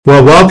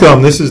Well,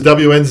 welcome. This is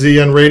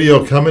WNZN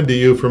Radio coming to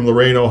you from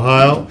Lorain,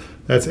 Ohio.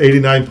 That's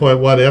 89.1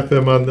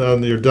 FM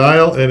on your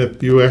dial. And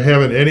if you are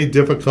having any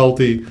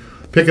difficulty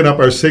picking up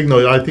our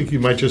signal, I think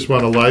you might just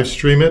want to live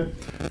stream it.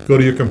 Go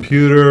to your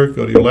computer,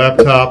 go to your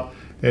laptop,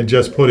 and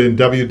just put in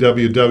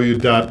www.wnzn.org,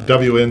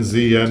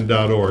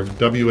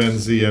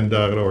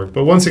 wnzn.org.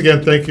 But once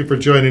again, thank you for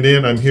joining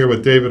in. I'm here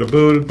with David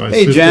Aboud, my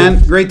Hey, sister. John.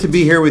 Great to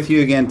be here with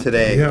you again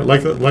today. Yeah,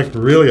 like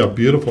really a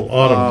beautiful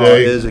autumn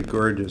day. Is it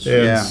gorgeous?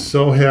 And Yeah.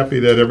 so happy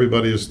that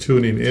everybody is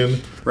tuning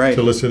in Right.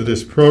 to listen to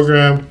this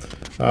program.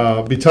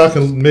 Be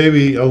talking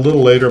maybe a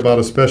little later about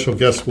a special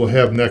guest we'll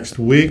have next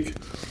week.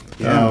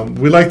 Yeah.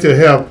 We like to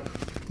have,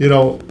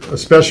 a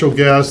special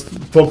guest,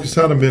 focus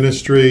on a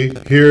ministry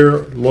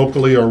here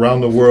locally or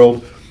around the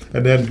world,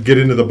 and then get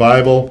into the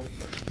Bible,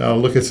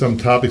 look at some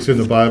topics in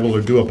the Bible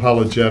or do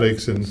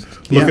apologetics and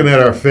looking at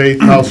our faith.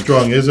 How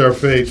strong is our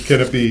faith?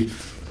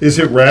 Is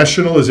it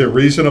rational? Is it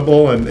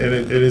reasonable? And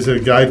is it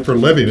a guide for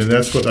living? And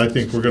that's what I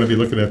think we're going to be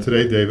looking at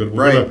today, David.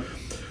 We're going to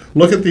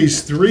look at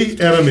these three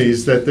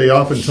enemies that they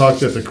often talk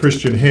that the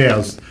Christian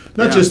has.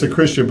 Not just the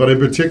Christian, but in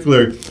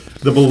particular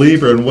the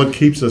believer, and what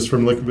keeps us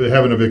from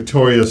having a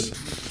victorious,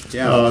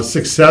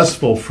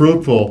 successful,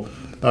 fruitful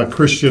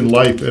Christian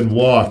life and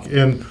walk.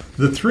 And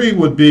the three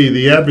would be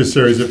the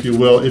adversaries, if you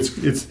will. It's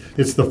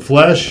the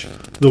flesh,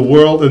 the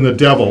world, and the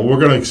devil. We're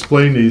going to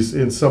explain these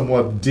in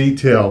somewhat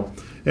detail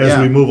as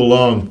we move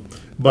along.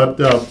 But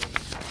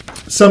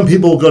some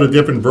people go to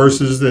different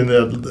verses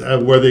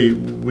where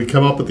we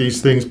come up with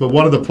these things. But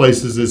one of the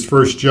places is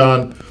 1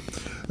 John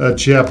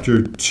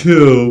chapter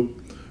 2.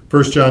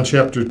 1 John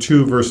chapter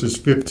 2, verses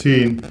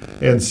 15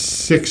 and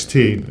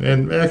 16,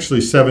 and actually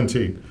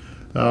 17.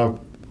 1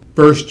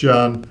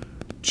 John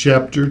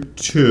chapter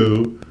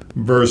 2,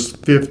 verse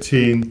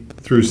 15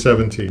 through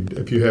 17,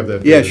 if you have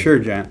that. Yeah, sure,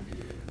 John.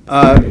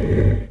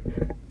 I'm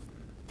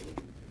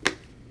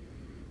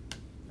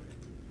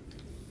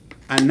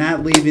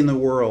not leaving the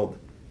world.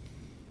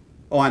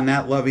 I'm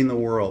not loving the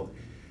world.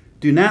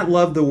 Do not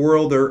love the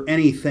world or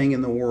anything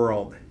in the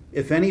world.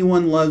 If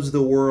anyone loves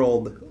the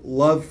world,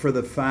 love for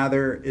the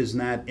Father is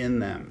not in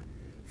them.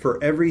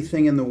 For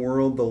everything in the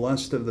world, the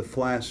lust of the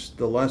flesh,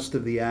 the lust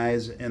of the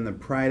eyes, and the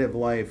pride of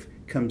life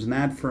comes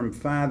not from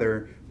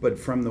Father, but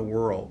from the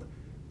world.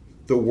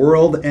 The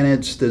world and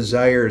its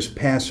desires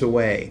pass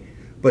away,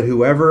 but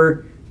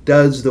whoever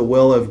does the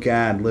will of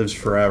God lives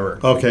forever.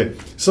 Okay,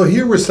 so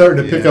here we're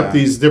starting to pick up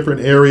these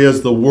different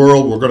areas. The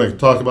world, we're going to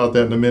talk about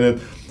that in a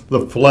minute.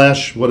 The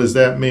flesh, what does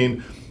that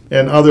mean?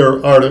 And other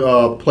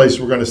place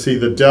we're going to see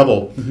the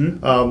devil.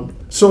 Mm-hmm.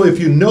 So if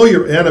you know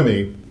your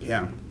enemy,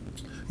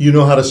 you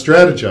know how to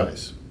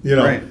strategize.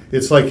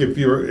 It's like if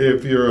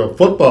you're a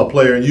football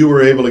player and you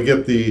were able to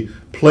get the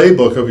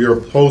playbook of your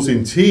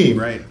opposing team,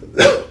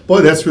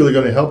 boy, that's really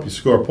going to help you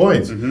score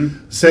points.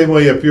 Mm-hmm. Same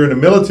way if you're in the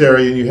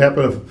military and you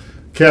happen to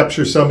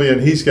capture somebody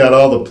and he's got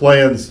all the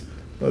plans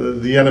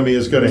the enemy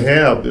is going to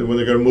have when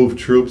they're going to move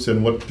troops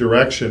in what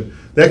direction,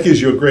 that gives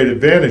you a great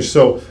advantage.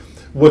 So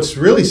what's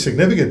really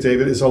significant,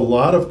 David, is a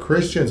lot of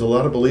Christians, a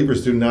lot of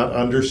believers do not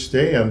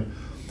understand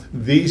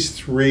these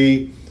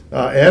three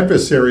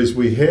adversaries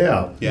we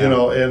have.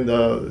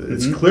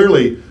 It's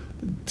clearly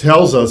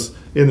tells us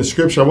in the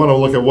Scripture. I want to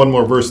look at one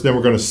more verse, then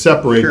we're going to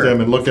separate them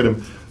and look at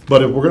them.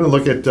 But we're going to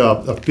look at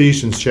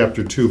Ephesians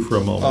chapter 2 for a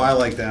moment. Oh, I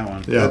like that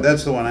one. Yeah.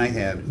 That's the one I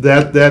had.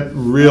 That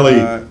really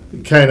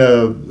kind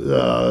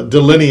of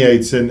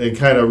delineates and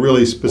kind of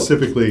really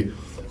specifically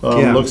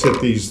looks at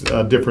these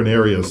different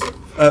areas.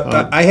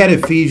 I had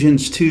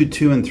Ephesians 2,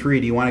 2, and 3.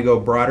 Do you want to go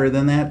broader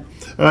than that?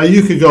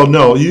 You could go,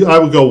 I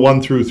would go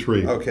 1 through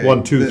 3. Okay.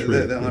 1, 2, 3.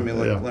 Then let me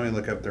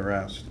look up the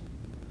rest.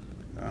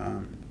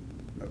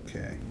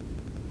 Okay.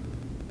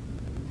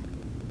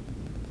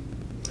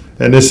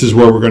 And this is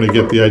where we're going to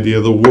get the idea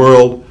of the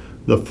world,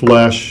 the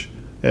flesh,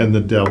 and the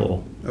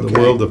devil. Okay. The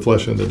world, the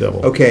flesh, and the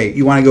devil. Okay.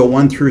 You want to go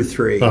 1 through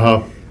 3.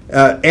 Uh-huh.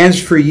 As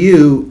for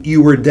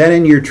you were dead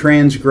in your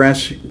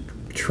transgressions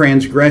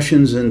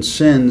and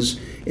sins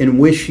in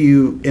which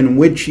you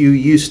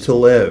used to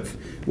live,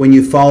 when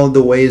you followed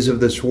the ways of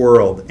this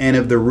world, and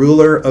of the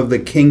ruler of the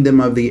kingdom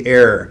of the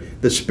air,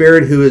 the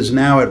spirit who is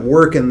now at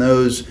work in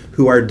those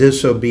who are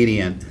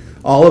disobedient.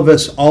 All of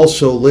us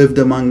also lived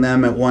among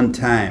them at one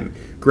time,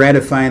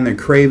 gratifying the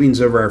cravings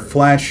of our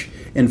flesh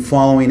and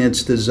following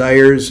its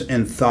desires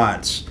and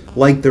thoughts.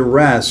 Like the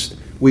rest,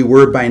 we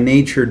were by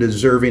nature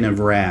deserving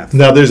of wrath.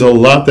 Now there's a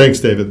lot, thanks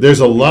David,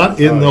 there's a lot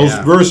in those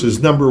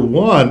verses. Number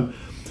one,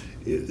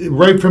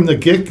 right from the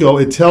get-go,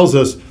 it tells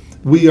us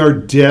we are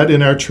dead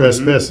in our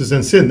trespasses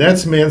and sin.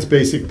 That's man's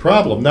basic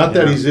problem. Not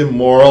that he's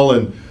immoral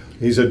and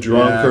he's a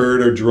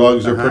drunkard or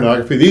drugs or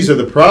pornography. These are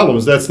the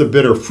problems. That's the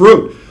bitter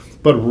fruit.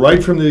 But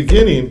right from the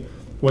beginning,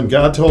 when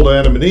God told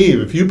Adam and Eve,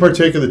 if you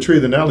partake of the tree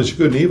of the knowledge of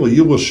good and evil,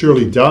 you will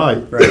surely die.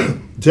 Right.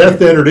 Death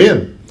entered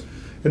in.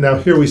 And now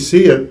here we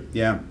see it.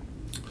 Yeah.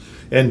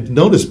 And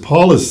notice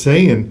Paul is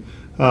saying,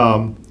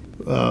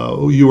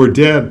 you were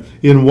dead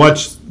in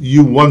what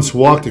you once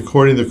walked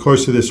according to the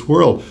course of this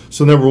world.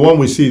 So number one,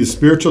 we see the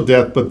spiritual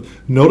death, but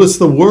notice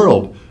the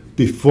world.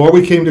 Before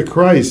we came to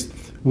Christ,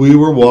 We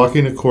were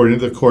walking according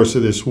to the course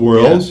of this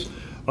world. Yes.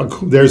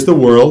 There's the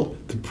world,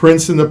 the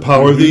prince and the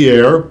power of the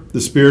air,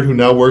 the spirit who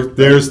now works.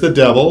 There's the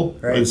devil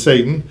and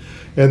Satan.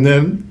 And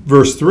then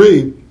verse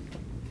 3,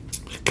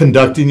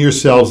 conducting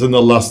yourselves in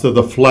the lust of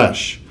the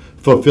flesh,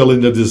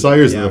 fulfilling the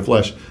desires of the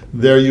flesh.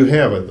 There you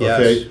have it,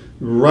 okay? Yes.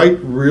 Right,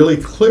 really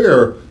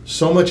clear.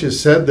 So much is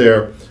said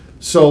there.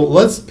 So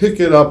let's pick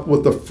it up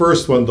with the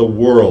first one, the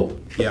world.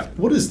 Yeah.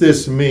 What does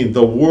this mean,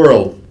 the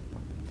world?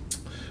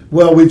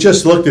 Well, we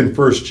just looked in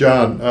 1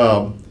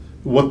 John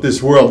what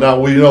this world. Now,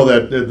 we know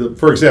that,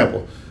 for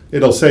example,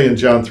 it'll say in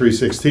John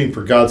 3:16,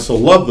 for God so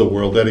loved the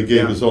world that he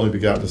gave his only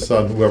begotten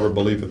Son, whoever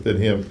believeth in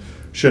him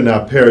should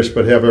not perish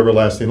but have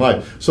everlasting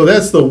life. So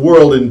that's the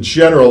world in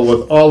general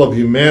with all of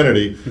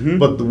humanity.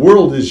 But the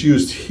world is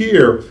used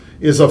here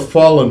is a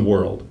fallen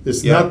world.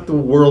 It's not the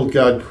world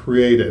God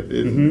created.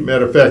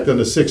 Matter of fact, on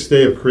the sixth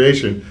day of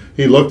creation,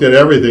 he looked at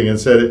everything and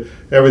said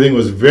everything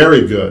was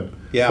very good.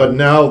 Yeah. But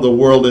now the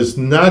world is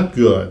not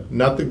good.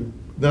 Not the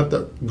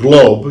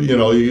globe, it's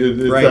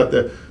not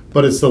the,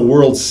 but it's the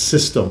world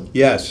system.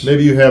 Yes.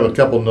 Maybe you have a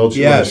couple notes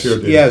you want to share.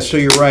 Yes, so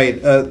you're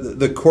right.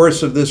 The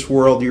course of this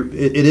world,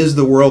 it is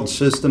the world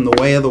system,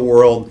 the way of the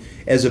world,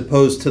 as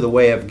opposed to the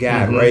way of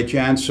God, right,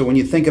 John? So when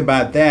you think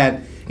about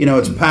that,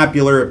 it's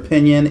popular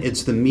opinion,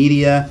 it's the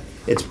media,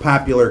 it's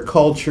popular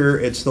culture,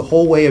 it's the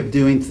whole way of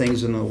doing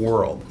things in the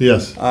world.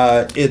 Yes.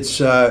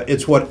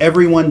 It's what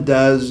everyone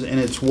does, and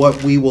it's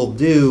what we will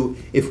do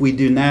if we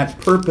do not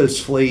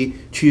purposefully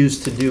choose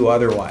to do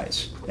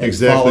otherwise. And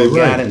Exactly follow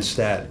right. God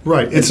instead.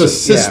 Right. It's a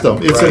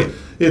system. Yeah,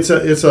 It's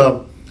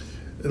a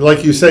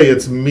like you say,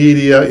 it's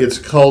media, it's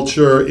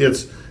culture,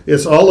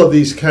 it's all of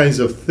these kinds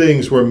of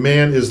things where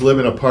man is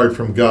living apart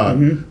from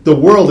God. The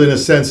world, in a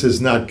sense,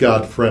 is not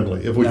God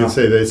friendly, if we can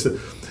say that.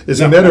 As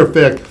a matter of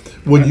fact,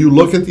 when you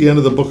look at the end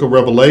of the book of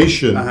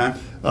Revelation,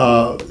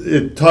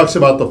 it talks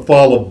about the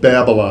fall of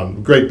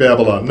Babylon, great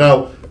Babylon.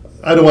 Now,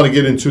 I don't want to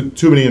get into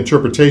too many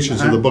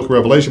interpretations of the book of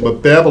Revelation,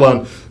 but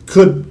Babylon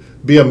could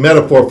be a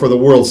metaphor for the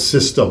world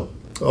system.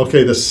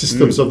 Okay, the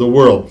systems of the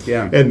world.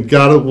 Yeah. And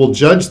God will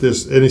judge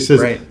this. And he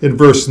says in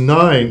verse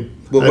 9,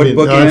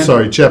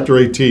 chapter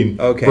 18,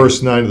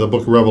 verse 9 of the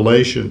book of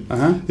Revelation,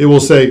 it will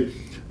say,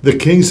 the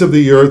kings of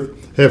the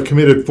earth have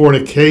committed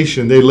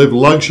fornication. They live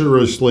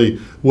luxuriously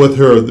with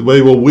her.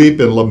 They will weep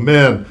and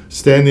lament,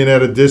 standing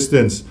at a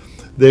distance.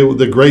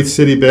 The great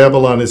city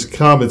Babylon is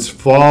come. It's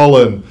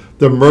fallen.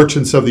 The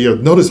merchants of the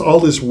earth. Notice all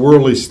this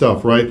worldly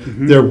stuff, right?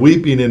 They're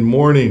weeping and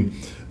mourning.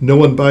 No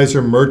one buys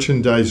her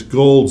merchandise,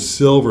 gold,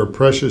 silver,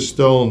 precious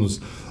stones,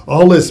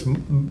 all this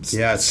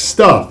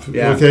stuff,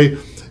 okay?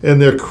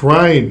 And they're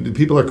crying.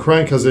 People are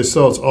crying because they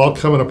saw it's all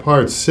coming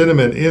apart.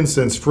 Cinnamon,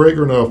 incense,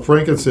 fragrant oil,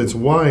 frankincense,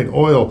 wine,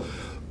 oil,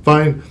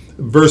 fine.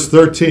 Verse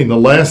 13, the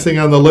last thing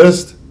on the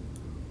list,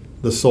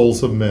 the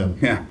souls of men.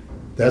 Yeah.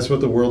 That's what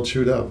the world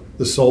chewed up,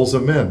 the souls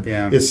of men.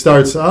 Yeah. It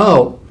starts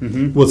out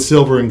with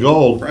silver and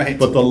gold,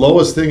 but the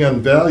lowest thing on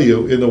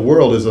value in the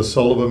world is a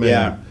soul of a man.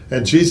 Yeah.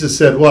 And Jesus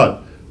said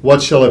what?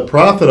 What shall it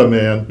profit a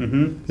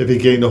man if he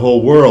gain the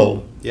whole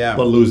world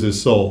but lose his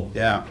soul?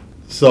 Yeah.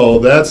 So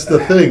that's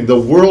the thing. The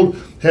world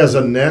has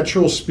a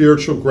natural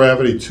spiritual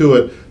gravity to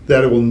it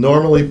that it will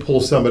normally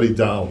pull somebody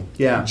down.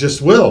 Yeah. It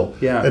just will.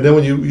 Yeah. And then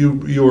when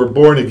you were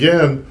born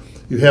again,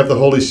 you have the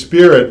Holy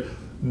Spirit.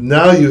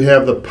 Now you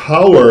have the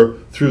power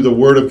through the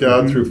Word of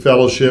God, through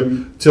fellowship,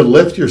 to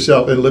lift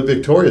yourself and live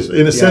victorious.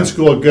 In a sense,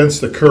 go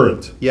against the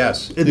current.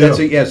 Yes,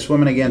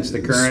 swimming against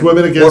the current.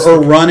 Swimming against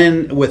or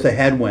running with a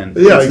headwind.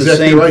 Yeah, it's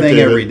exactly the same right, thing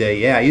David. every day.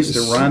 Yeah, I used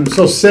to run.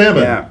 So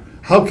salmon,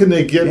 how can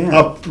they get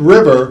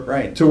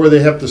upriver to where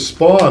they have to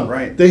spawn?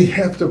 Right. They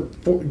have to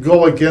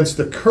go against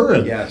the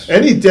current. Yes.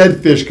 Any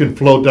dead fish can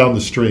float down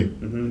the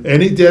stream.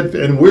 Any dead,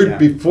 and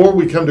before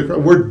we come to,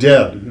 we're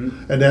dead,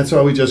 and that's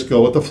why we just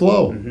go with the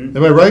flow. Am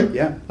I right?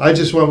 Yeah. I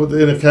just went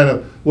in a kind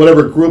of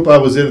whatever group I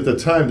was in at the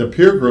time, the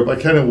peer group. I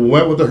kind of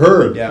went with the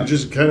herd. Yeah. You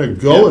just kind of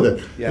go with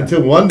it Yeah.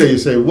 until one day you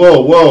say,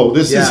 "Whoa,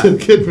 this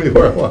isn't getting me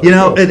where I want."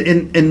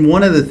 And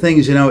one of the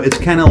things, it's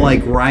kind of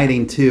like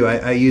riding too.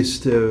 I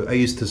used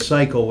to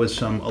cycle with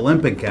some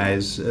Olympic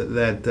guys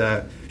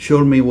that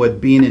showed me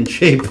what being in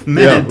shape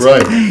meant. Yeah,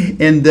 right.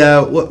 And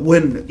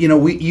when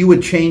you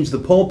would change the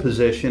pole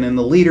position, and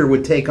the leader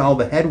would take all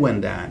the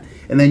headwind on,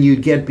 and then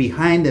you'd get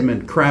behind him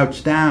and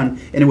crouch down,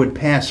 and it would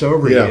pass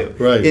over you.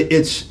 Right.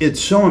 It's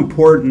so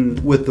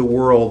important with the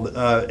world,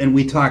 and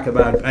we talk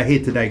about. I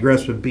hate to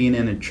digress, but being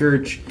in a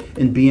church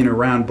and being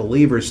around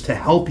believers to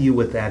help you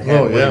with that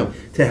headwind,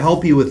 to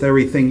help you with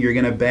everything you're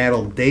going to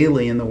battle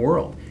daily in the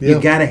world. You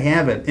got to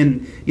have it,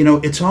 and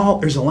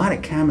there's a lot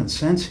of common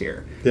sense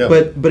here. Yeah.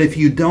 But if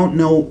you don't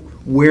know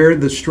where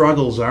the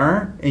struggles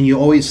are, and you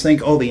always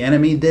think, oh, the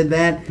enemy did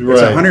that, it's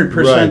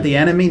 100% the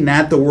enemy,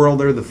 not the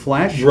world or the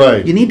flesh.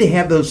 Right. You need to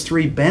have those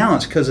three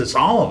balanced, because it's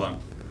all of them.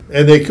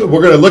 And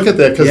we're going to look at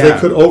that because they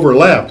could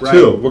overlap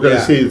too. We're going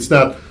to see it's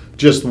not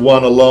just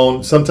one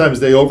alone.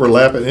 Sometimes they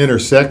overlap and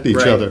intersect each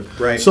other.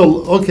 Right.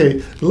 So,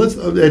 okay, let's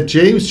at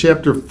James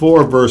chapter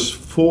 4, verse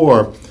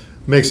 4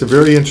 makes a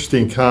very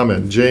interesting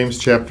comment. James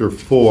chapter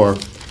 4,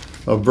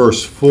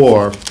 verse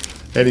 4.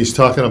 and he's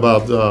talking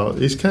about,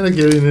 he's kind of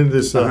getting into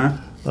this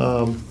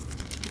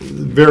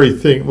very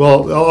thing.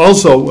 Well,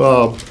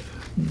 also,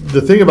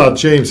 the thing about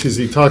James is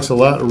he talks a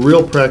lot,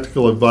 real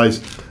practical advice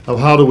of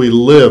how do we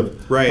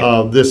live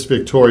this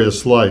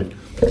victorious life.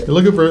 And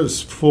look at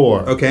verse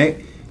 4.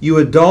 Okay. You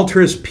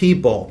adulterous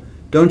people,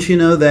 don't you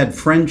know that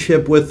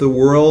friendship with the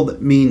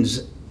world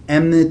means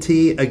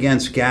enmity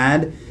against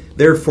God?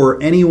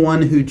 Therefore,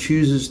 anyone who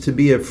chooses to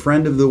be a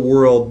friend of the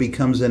world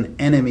becomes an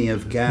enemy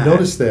of God.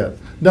 Notice that.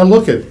 Now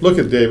look at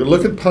David.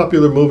 Look at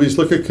popular movies.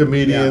 Look at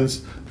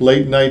comedians,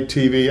 late night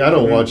TV. I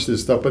don't watch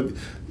this stuff, but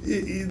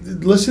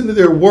listen to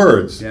their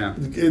words. Yeah.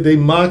 They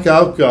mock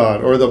out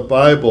God or the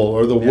Bible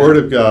or the Word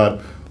of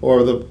God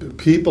or the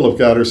people of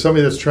God or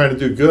somebody that's trying to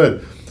do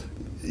good.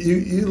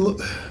 You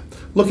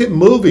look at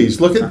movies.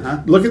 Look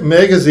at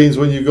magazines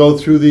when you go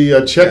through the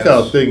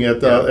checkout thing at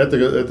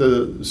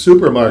the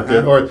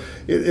supermarket or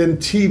in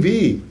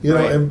TV. You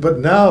know, but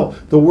now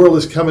the world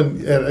is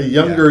coming at a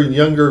younger and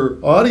younger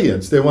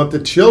audience. They want the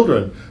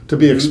children to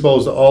be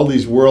exposed to all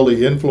these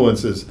worldly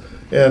influences,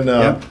 and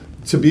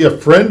to be a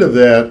friend of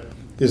that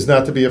is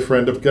not to be a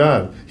friend of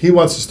God. He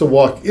wants us to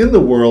walk in the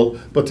world,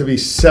 but to be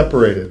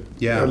separated.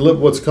 And live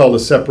what's called a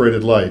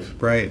separated life.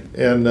 Right.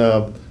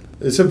 And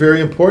it's very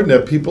important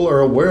that people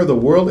are aware the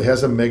world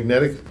has a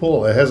magnetic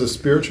pull. It has a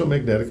spiritual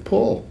magnetic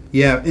pull.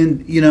 Yeah,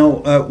 and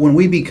when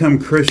we become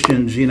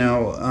Christians,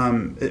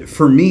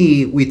 for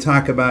me, we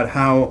talk about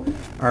how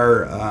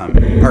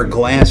our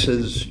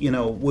glasses,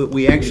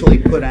 we actually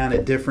put on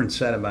a different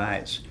set of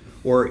eyes,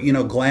 or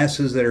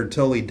glasses that are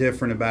totally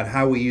different about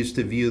how we used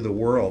to view the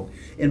world.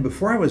 And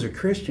before I was a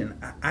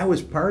Christian, I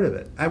was part of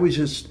it. I was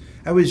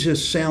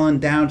just sailing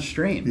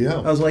downstream. Yeah.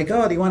 I was like,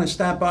 oh, do you want to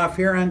stop off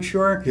here on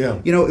shore? Yeah.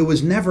 It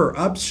was never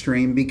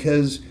upstream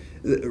because,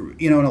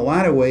 in a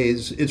lot of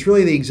ways, it's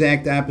really the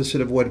exact opposite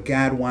of what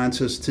God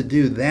wants us to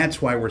do.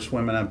 That's why we're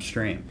swimming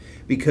upstream.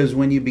 Because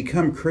when you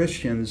become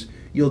Christians,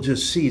 you'll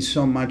just see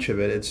so much of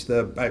it. It's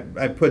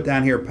I put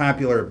down here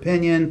popular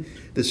opinion,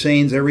 the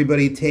sayings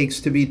everybody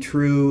takes to be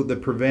true, the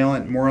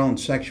prevalent moral and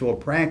sexual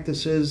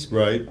practices.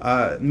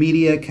 Right.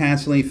 Media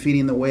constantly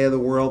feeding the way of the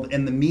world.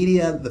 And the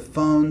media, the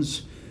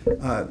phones,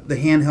 the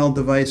handheld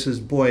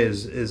devices, boy,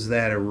 is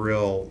that a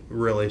real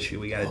issue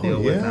we got to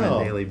deal with on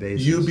a daily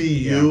basis. You be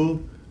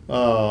you,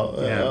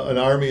 an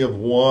army of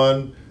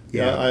one.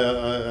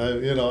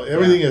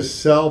 Everything is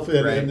self,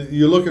 and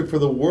you're looking for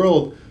the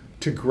world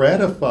to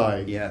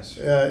gratify. Yes.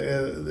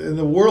 And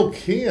the world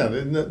can.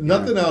 And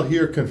nothing out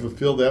here can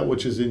fulfill that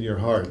which is in your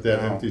heart,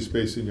 that empty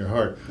space in your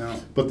heart.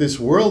 No. But this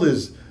world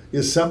is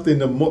something.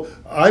 The more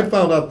I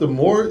found out, the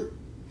more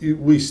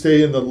we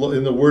stay in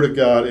the Word of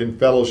God in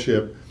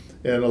fellowship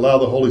and allow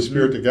the Holy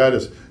Spirit to guide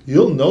us,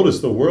 you'll notice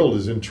the world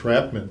is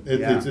entrapment.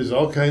 There's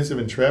all kinds of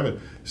entrapment,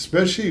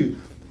 especially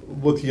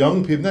with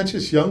young people, not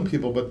just young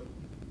people, but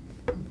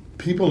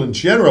people in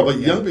general, but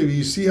young people.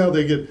 You see how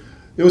they get.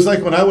 It was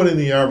like when I went in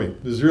the Army.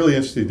 It was really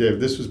interesting, David.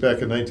 This was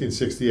back in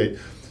 1968.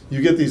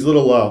 You get these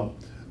little,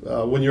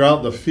 when you're out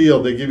in the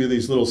field, they give you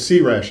these little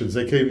sea rations.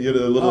 They give you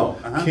a little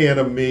can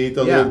of meat,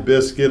 a little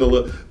biscuit,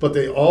 but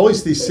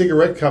these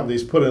cigarette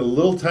companies put in a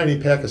little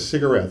tiny pack of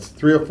cigarettes,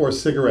 3 or 4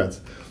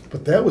 cigarettes.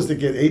 But that was to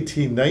get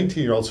 18,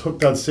 19-year-olds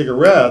hooked on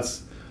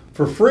cigarettes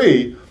for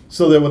free,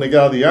 so that when they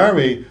got out of the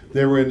Army,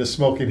 they were in the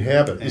smoking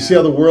habit. Yeah. You see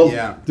how the world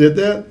did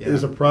that? Yeah.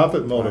 There's a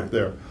profit motive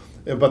there.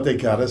 But they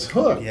got us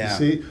hooked. Yeah. You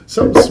see?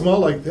 Something small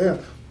like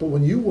that. But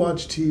when you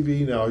watch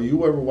TV now,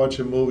 you ever watch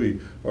a movie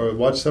or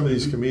watch some of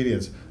these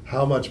comedians,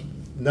 how much,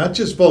 not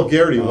just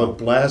vulgarity, but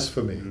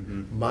blasphemy,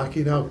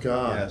 mocking out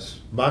God,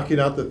 mocking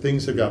out the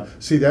things of God.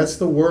 See, that's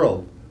the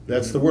world.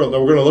 That's the world.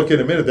 Now, we're going to look in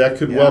a minute. That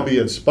could well be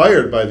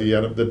inspired by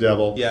the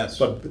devil. Yes.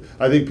 But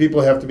I think people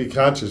have to be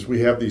conscious.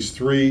 We have these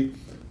three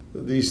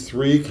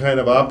kind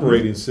of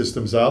operating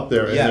systems out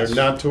there, and they're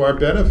not to our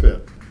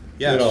benefit.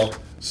 Yes.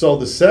 So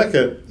the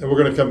second, and we're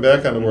going to come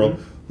back on the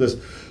world. This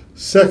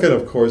second,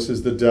 of course,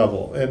 is the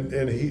devil,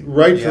 and he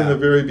from the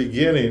very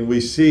beginning we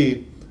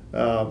see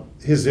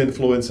his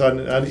influence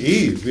on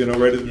Eve.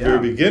 Right at the very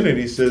beginning,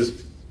 he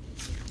says,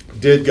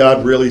 "Did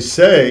God really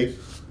say,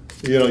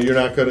 you're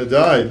not going to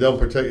die? Don't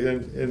protect."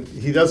 And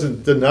he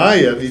doesn't deny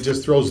it; he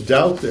just throws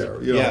doubt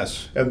there.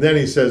 Yes. And then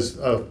he says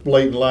a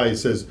blatant lie. He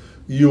says,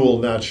 "You will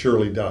not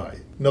surely die."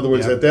 In other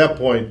words, at that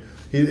point,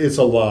 it's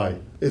a lie.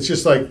 It's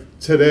just like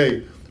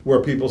today, where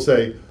people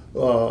say,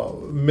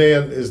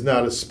 man is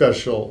not as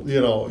special,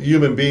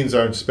 human beings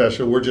aren't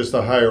special, we're just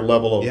a higher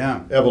level of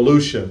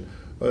evolution,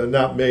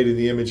 not made in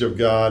the image of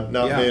God,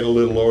 not made a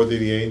little lower than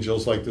the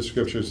angels, like the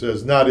scripture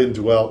says, not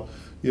indwelt,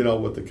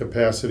 with the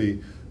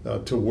capacity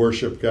to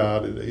worship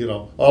God, and,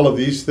 all of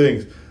these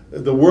things.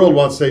 The world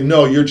wants to say,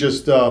 no, you're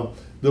just, the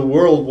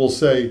world will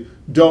say,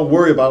 don't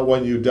worry about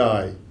when you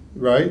die.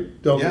 Right?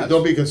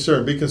 Don't be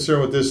concerned. Be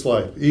concerned with this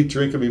life. Eat,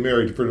 drink, and be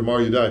merry, for tomorrow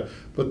you die.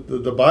 But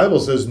the Bible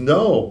says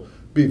no.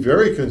 Be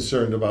very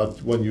concerned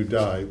about when you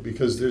die,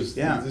 because this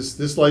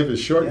life is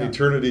short and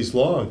eternity's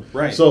long.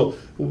 Right. So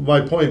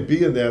my point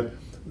being that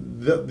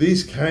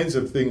these kinds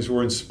of things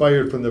were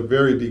inspired from the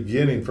very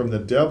beginning from the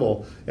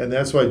devil, and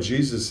that's why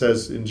Jesus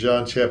says in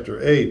John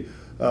chapter 8,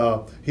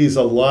 He's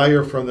a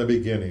liar from the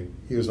beginning.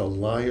 He was a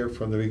liar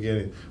from the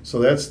beginning. So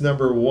that's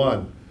number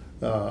one.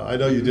 I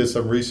know you did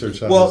some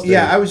research on this. Well, Dave.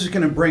 yeah, I was just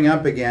going to bring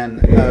up again,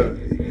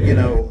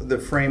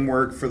 the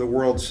framework for the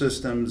world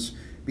systems,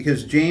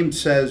 because James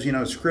says,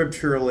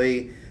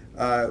 scripturally,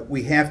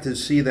 we have to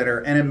see that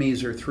our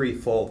enemies are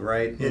threefold,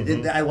 right?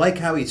 I like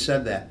how he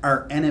said that,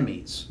 our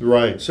enemies.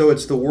 Right. So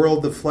it's the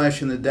world, the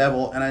flesh, and the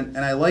devil. And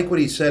I like what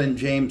he said in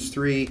James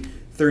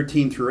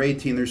 3:13 through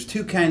 18. There's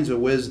two kinds of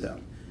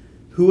wisdom.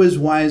 Who is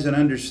wise and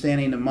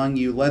understanding among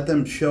you? Let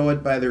them show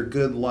it by their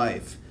good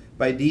life,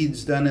 by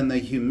deeds done in the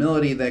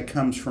humility that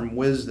comes from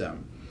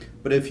wisdom.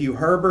 But if you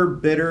harbor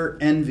bitter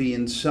envy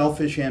and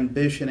selfish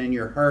ambition in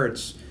your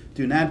hearts,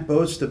 do not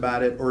boast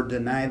about it or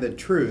deny the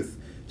truth.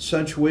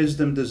 Such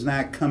wisdom does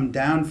not come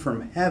down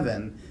from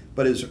heaven,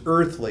 but is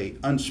earthly,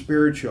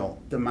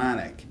 unspiritual,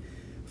 demonic.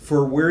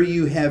 For where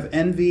you have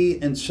envy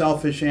and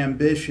selfish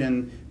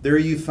ambition, there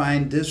you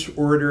find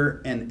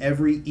disorder and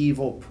every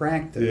evil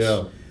practice.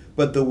 Yeah.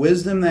 But the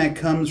wisdom that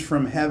comes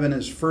from heaven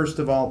is first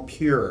of all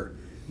pure,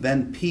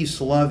 then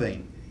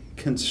peace-loving,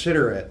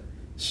 considerate,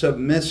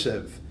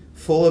 submissive,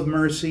 full of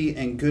mercy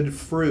and good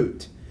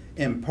fruit,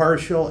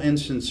 impartial and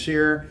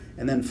sincere,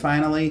 and then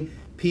finally,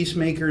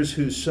 peacemakers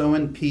who sow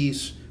in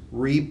peace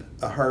reap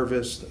a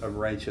harvest of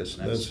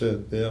righteousness. That's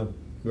it. Yeah.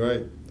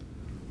 Right.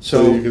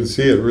 So So you can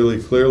see it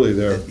really clearly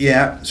there.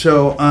 yeah.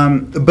 So,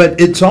 but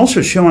it's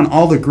also showing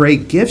all the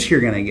great gifts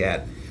you're going to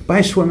get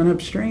by swimming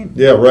upstream.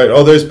 Yeah. Right.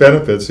 Oh, there's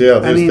benefits. Yeah.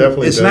 There's I mean,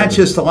 definitely. it's benefits.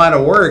 not just a lot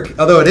of work,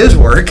 although it is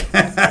work.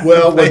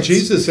 Well, when It's-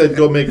 Jesus said,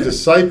 "Go make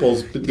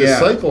disciples," the Yeah.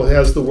 disciple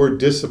has the word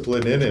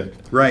discipline in it.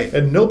 Right.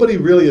 And nobody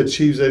really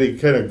achieves any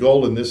kind of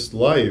goal in this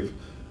life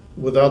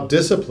without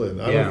discipline.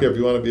 I Yeah. don't care if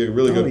you want to be a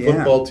really good Oh, yeah.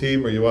 football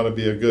team or you want to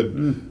be a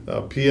good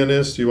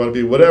pianist, you want to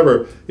be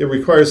whatever. It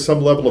requires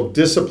some level of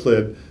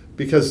discipline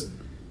because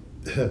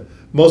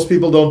most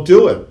people don't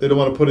do it. They don't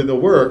want to put in the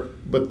work,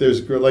 but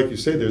there's, like you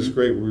say, there's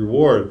great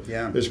reward.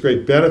 Yeah. There's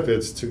great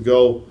benefits to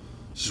go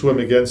swim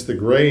against the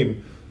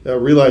grain,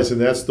 realizing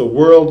that's the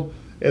world.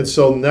 And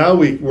so now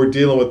we're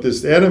dealing with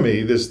this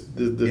enemy,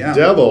 the Yeah.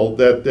 devil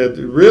that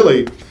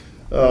really.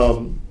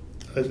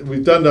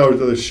 We've done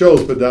other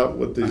shows, but not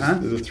with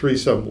the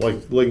threesome like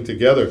linked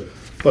together.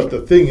 But the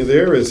thing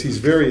there is, he's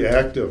very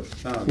active.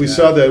 Oh, we God.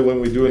 saw that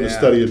when we were doing the Yeah.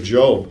 study of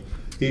Job.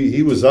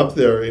 He was up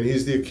there, and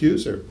he's the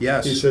accuser.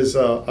 Yes. He says,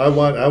 "I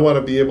want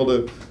to be able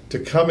to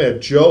come at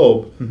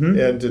Job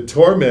and to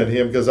torment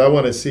him because I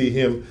want to see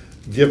him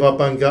give up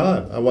on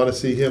God. I want to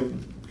see him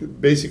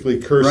basically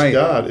curse Right.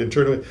 God and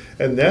turn away."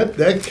 And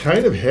that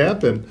kind of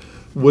happened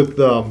with.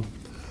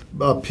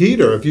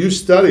 Peter, if you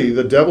study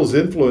the devil's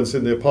influence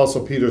in the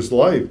Apostle Peter's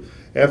life,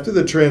 after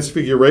the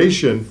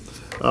transfiguration,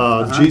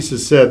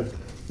 Jesus said,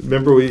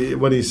 remember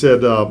when he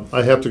said,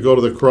 I have to go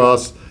to the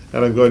cross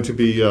and I'm going to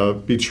be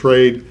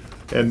betrayed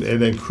and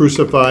then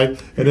crucified.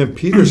 And then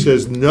Peter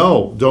says,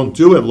 no, don't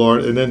do it,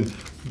 Lord. And then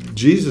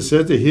Jesus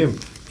said to him,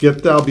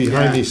 get thou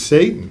behind me,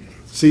 Satan.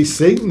 See,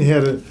 Satan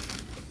had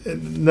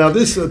now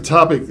this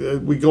topic,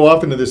 we go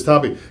off into this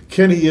topic,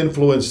 can he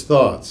influence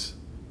thoughts?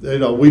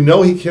 We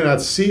know he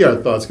cannot see our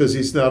thoughts because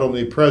he's not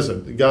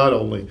omnipresent.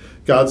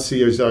 God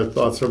sees our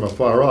thoughts from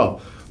afar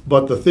off.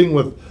 But the thing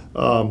with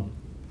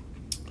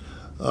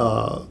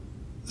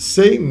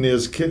Satan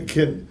is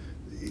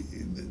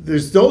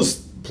there's no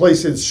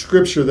place in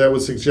Scripture that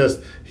would suggest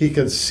he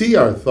can see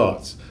our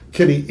thoughts.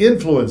 Can he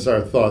influence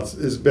our thoughts?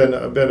 Has been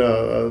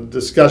a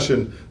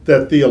discussion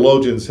that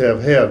theologians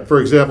have had. For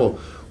example,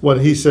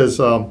 when he says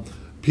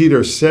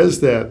Peter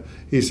says that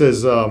he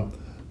says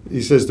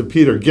to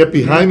Peter, "Get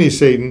behind me,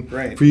 Satan,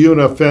 Right. for you are an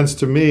offense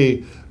to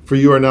me, for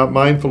you are not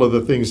mindful of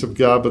the things of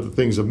God, but the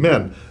things of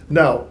men."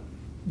 Now,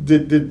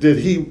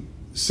 did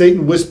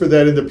Satan whisper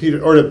that into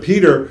Peter, or did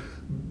Peter,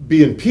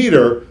 being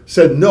Peter,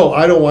 said, "No,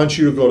 I don't want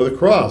you to go to the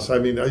cross"? I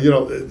mean,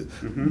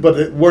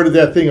 but where did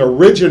that thing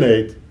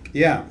originate?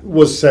 Yeah.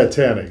 Was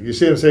satanic. You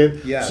see what I'm saying?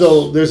 Yes.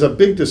 So there's a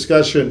big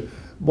discussion.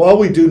 While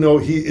we do know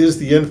he is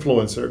the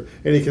influencer,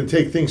 and he can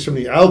take things from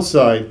the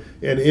outside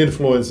and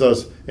influence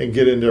us and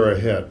get into our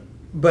head.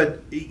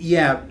 But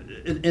yeah,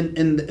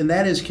 and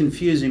that is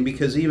confusing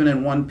because even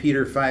in 1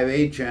 Peter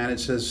 5:8, John, it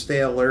says,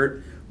 "Stay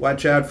alert,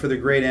 watch out for the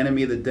great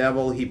enemy, the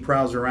devil. He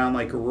prowls around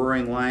like a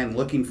roaring lion,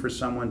 looking for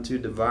someone to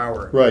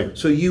devour." Right.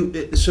 So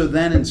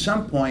then, at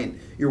some point,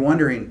 you're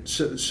wondering,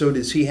 so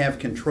does he have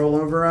control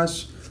over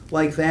us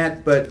like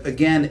that? But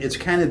again, it's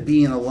kind of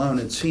being alone.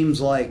 It seems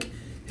like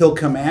he'll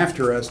come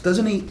after us,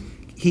 doesn't he?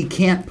 He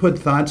can't put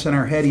thoughts in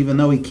our head, even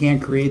though he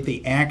can't create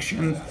the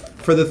action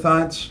for the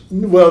thoughts.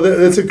 Well,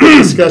 that's a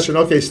good discussion.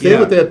 Okay, stay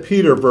Yeah. with that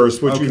Peter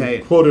verse, which Okay.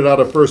 you quoted out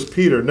of 1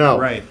 Peter. Now,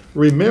 Right.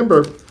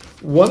 remember,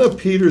 one of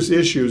Peter's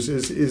issues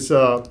is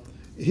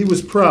he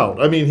was proud.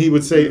 I mean, he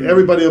would say,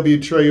 "Everybody will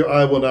betray you.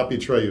 I will not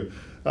betray you."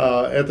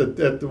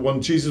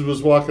 When Jesus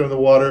was walking on the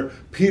water,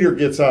 Peter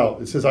gets out.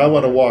 It says, "I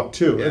want to walk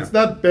too." Yeah. It's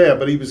not bad,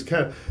 but he was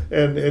kind of,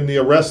 and the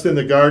arrest in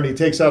the garden, he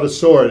takes out a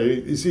sword.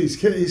 He's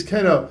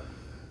kind of.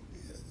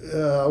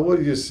 what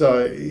do you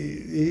say?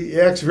 He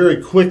acts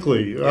very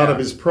quickly out of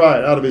his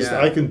pride, out of his,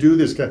 I can do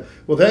this kind.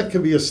 Well, that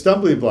can be a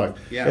stumbling block.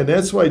 Yeah. And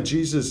that's why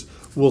Jesus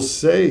will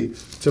say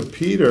to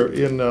Peter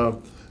in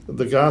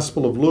the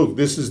Gospel of Luke,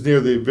 this is near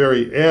the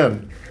very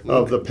end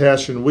of the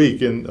Passion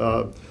Week in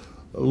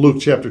Luke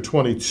chapter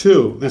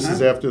 22. This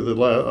is after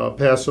the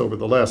Passover,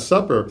 the Last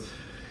Supper.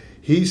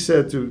 He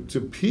said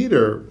to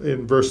Peter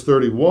in verse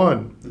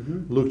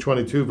 31, Luke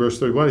 22, verse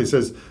 31, he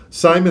says,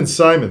 Simon,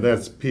 Simon,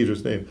 that's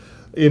Peter's name,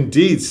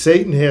 indeed,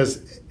 Satan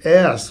has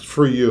asked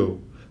for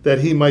you that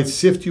he might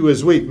sift you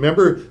as wheat.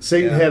 Remember,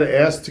 Satan had to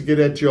ask to get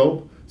at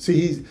Job?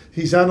 See,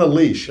 he's on a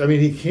leash. I mean,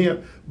 he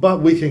can't,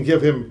 but we can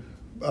give him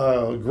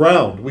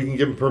ground. We can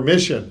give him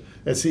permission.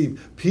 And see,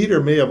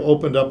 Peter may have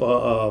opened up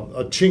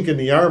a chink in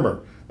the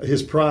armor,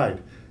 his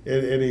pride.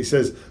 And he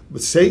says,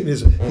 but Satan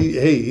is,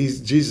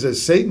 Jesus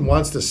says, Satan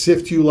wants to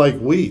sift you like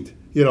wheat,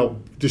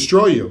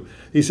 destroy you.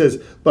 He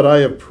says, but I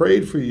have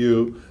prayed for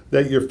you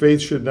that your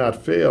faith should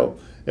not fail.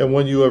 And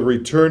when you have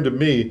returned to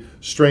me,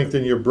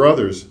 strengthen your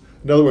brothers.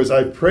 In other words,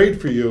 I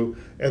prayed for you.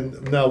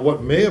 And now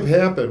what may have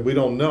happened, we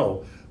don't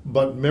know.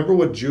 But remember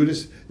what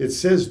Judas, it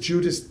says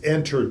Judas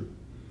entered,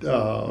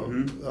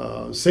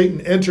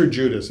 Satan entered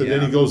Judas, and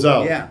then he goes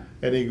out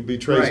and he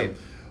betrays him.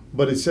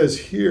 But it says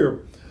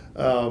here,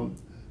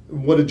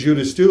 what did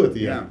Judas do at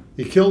the end?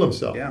 He killed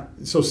himself. Yeah.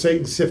 So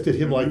Satan sifted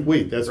him like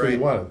wheat. That's what he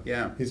wanted.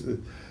 Yeah.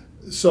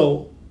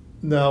 So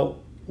now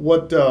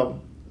what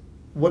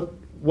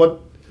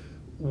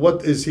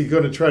is he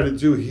going to try to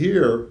do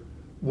here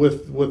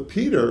with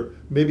Peter?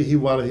 Maybe he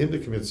wanted him to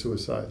commit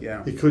suicide.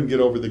 Yeah. He couldn't get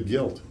over the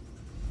guilt.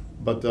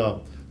 But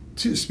to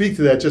speak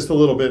to that just a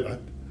little bit,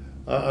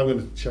 I'm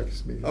going to check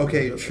his meeting.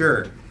 Okay,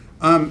 sure.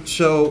 When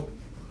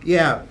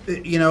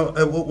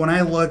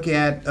I look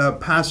at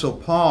Apostle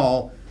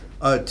Paul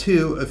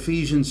to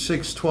Ephesians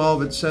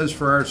 6:12, it says,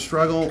 "For our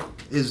struggle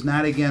is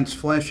not against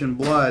flesh and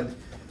blood,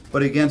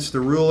 but against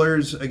the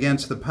rulers,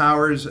 against the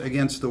powers,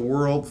 against the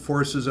world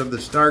forces of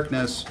this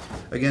darkness,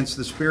 against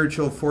the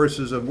spiritual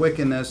forces of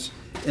wickedness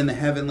in the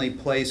heavenly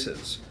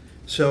places."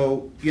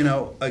 So,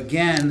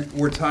 again,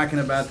 we're talking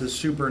about the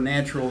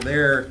supernatural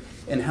there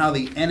and how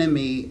the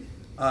enemy,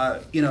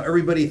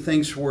 everybody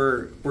thinks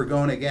we're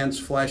going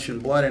against flesh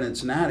and blood, and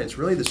it's not. It's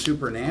really the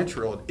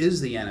supernatural. It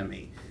is the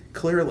enemy,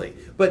 clearly.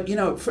 But,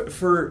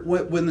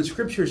 when the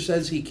scripture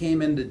says he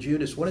came into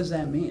Judas, what does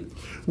that mean?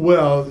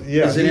 Well,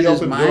 yeah. Is it in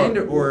his mind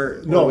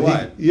or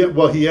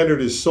what? He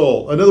entered his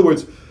soul. In other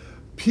words,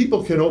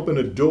 people can open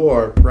a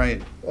door.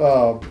 Right.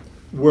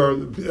 Where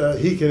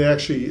he can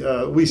actually,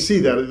 we see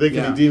that they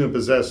can be demon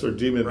possessed or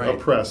demon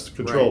oppressed,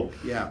 controlled.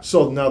 Right. Yeah.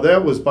 So now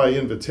that was by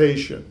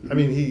invitation. I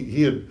mean,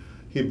 he had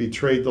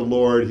betrayed the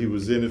Lord. He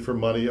was in it for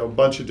money. A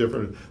bunch of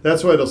different.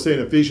 That's why they'll say in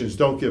Ephesians,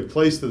 "Don't give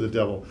place to the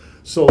devil."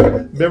 So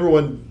remember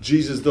when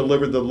Jesus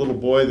delivered the little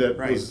boy that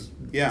was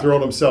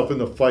throwing himself in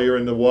the fire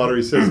and the water?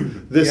 He says,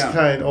 "This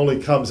kind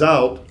only comes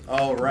out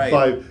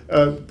by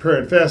prayer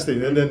and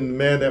fasting." And then the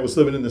man that was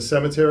living in the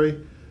cemetery.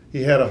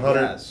 He had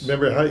 100. Yes.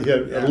 Remember, he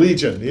had a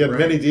legion. He had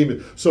many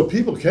demons. So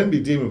people can be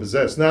demon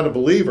possessed. Not a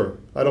believer.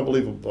 I don't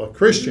believe a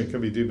Christian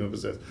can be demon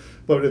possessed.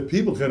 But if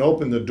people can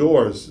open the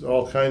doors,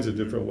 all kinds of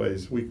different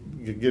ways, we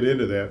can get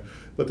into that.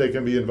 But they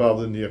can be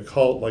involved in the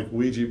occult, like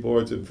Ouija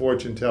boards and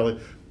fortune telling,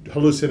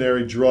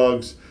 hallucinatory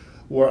drugs.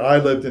 Where I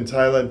lived in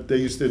Thailand, they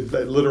used to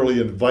literally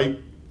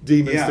invite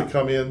demons to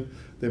come in.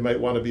 They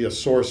might want to be a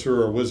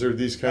sorcerer or wizard,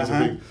 these kinds of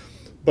things.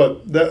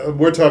 But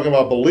we're talking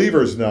about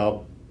believers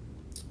now.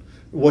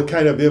 What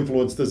kind of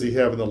influence does he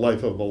have in the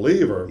life of a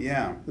believer?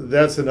 Yeah.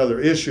 That's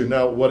another issue.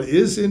 Now, what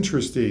is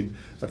interesting,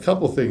 a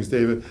couple things,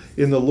 David,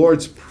 in the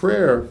Lord's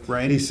Prayer,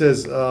 he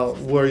says, give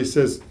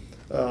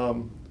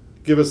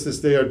us this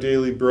day our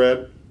daily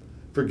bread,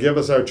 forgive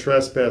us our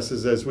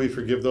trespasses as we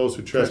forgive those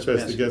who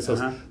trespass against us.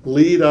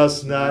 Lead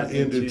us not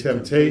into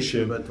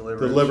temptation, but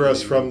deliver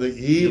us from the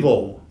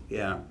evil.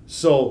 Yeah.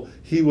 So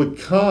he would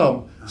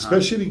come,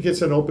 especially if he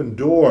gets an open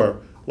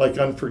door, like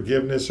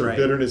unforgiveness or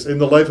bitterness in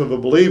the life of a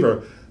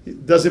believer.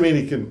 It doesn't mean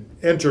he can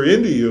enter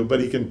into you,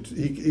 but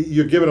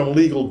you're giving him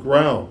legal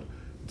ground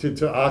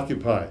to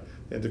occupy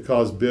and to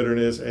cause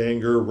bitterness,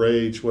 anger,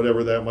 rage,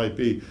 whatever that might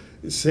be.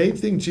 Same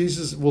thing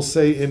Jesus will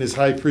say in his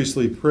high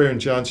priestly prayer in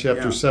John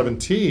chapter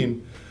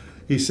 17.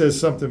 He says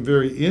something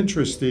very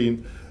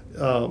interesting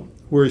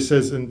where he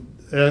says, and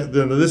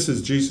then this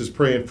is Jesus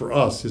praying for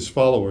us, his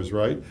followers,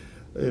 right?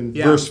 In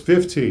verse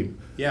 15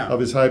 of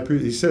his high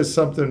priest, he says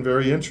something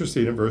very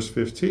interesting in verse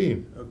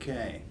 15.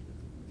 Okay.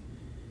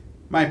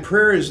 My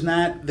prayer is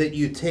not that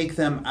you take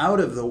them out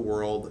of the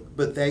world,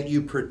 but that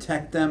you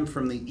protect them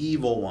from the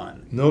evil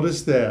one.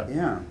 Notice that.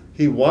 Yeah.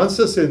 He wants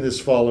us in this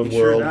fallen world. He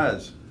sure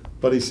does.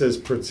 But he says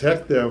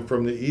protect them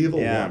from the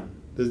evil one.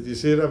 Do you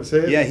see what I'm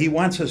saying? Yeah, he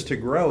wants us to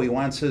grow. He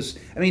wants us...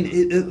 I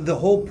mean, the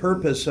whole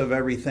purpose of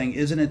everything,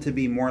 isn't it to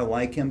be more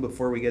like him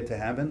before we get to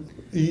heaven?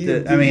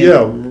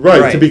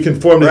 To be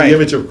conformed to the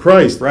image of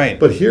Christ. Right.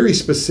 But here he's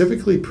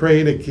specifically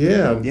praying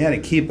again... to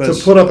keep us...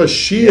 To put up a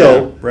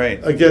shield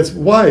against...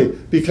 Why?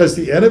 Because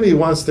the enemy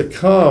wants to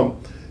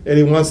come and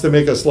he wants to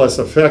make us less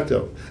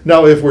effective.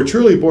 Now, if we're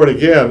truly born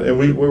again and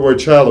we're a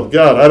child of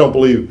God, I don't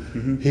believe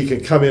he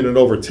can come in and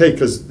overtake,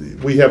 because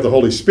we have the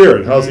Holy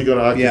Spirit. How's he going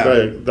to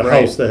occupy the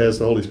house that has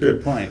the Holy Spirit?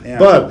 Good point. Yeah.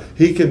 But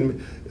he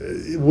can.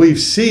 We've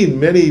seen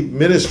many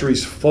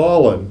ministries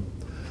fallen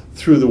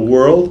through the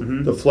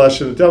world, the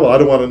flesh, and the devil. I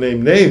don't want to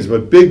name names,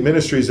 but big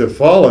ministries have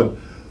fallen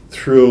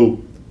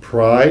through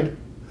pride,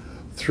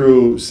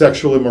 through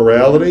sexual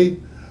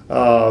immorality,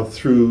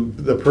 through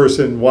the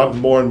person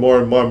wanting more and more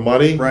and more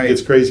money. Right.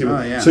 Gets crazy.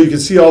 Oh, yeah. So you can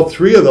see all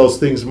three of those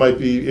things might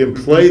be in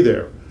play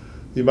there.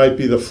 You might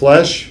be the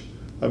flesh.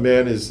 A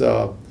man is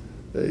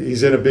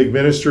he's in a big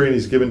ministry and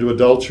he's given to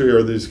adultery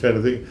or this kind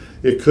of thing.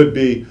 It could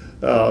be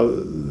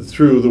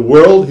through the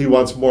world. He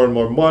wants more and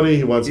more money.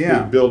 He wants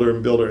big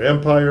builder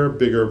empire,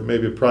 bigger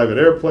maybe private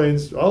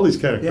airplanes, all these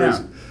kind of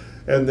crazy.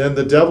 And then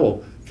the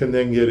devil can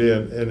then get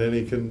in, and then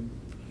he can,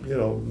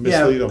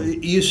 mislead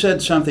them. You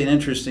said something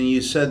interesting.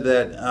 You said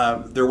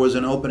that there was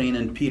an opening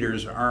in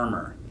Peter's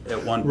armor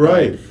at one point.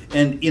 Right.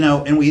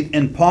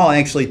 And Paul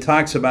actually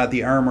talks about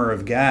the armor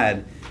of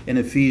God in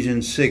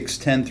Ephesians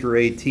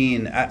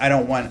 6:10-18. I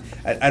don't want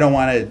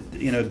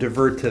to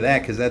divert to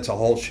that, because that's a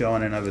whole show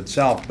in and of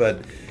itself.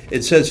 But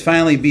it says,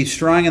 finally, be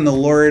strong in the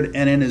Lord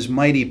and in his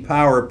mighty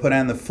power. Put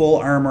on the full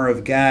armor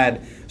of God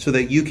so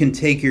that you can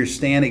take your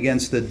stand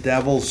against the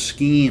devil's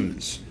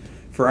schemes.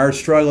 For our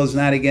struggle is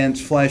not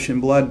against flesh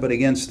and blood, but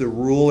against the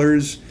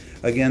rulers,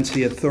 against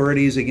the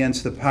authorities,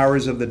 against the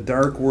powers of the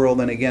dark world,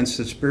 and against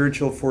the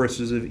spiritual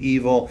forces of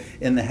evil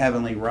in the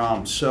heavenly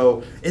realms.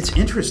 So it's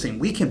interesting.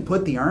 We can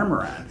put the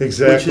armor on,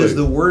 exactly, which is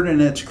the Word,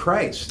 and it's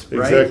Christ,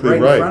 exactly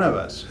right in front of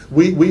us.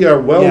 We are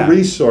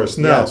well-resourced.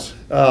 Now, Yes.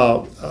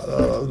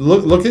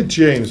 look at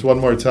James one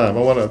more time.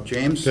 I want to,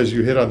 James? because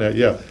you hit on that.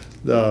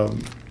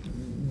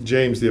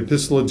 James, the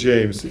Epistle of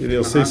James, and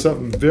he'll say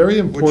something very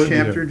important. Which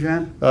chapter,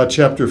 here. John?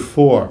 Chapter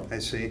 4. I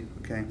see.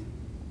 Okay.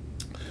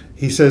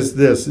 He says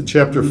this in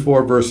chapter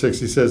 4, verse 6.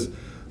 He says,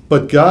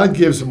 but God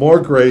gives more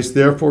grace.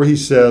 Therefore, he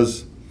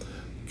says,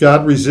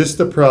 God resists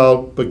the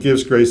proud, but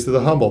gives grace to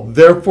the humble.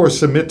 Therefore,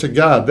 submit to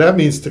God. That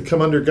means to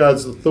come under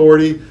God's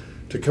authority,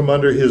 to come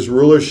under his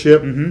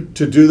rulership,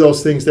 to do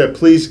those things that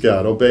please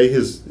God, obey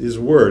his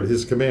word,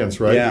 his commands,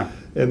 right? Yeah.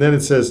 And then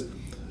it says,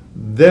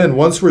 then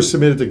once we're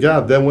submitted to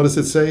God, then what does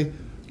it say?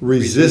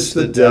 Resist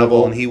the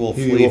devil, and he will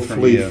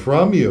flee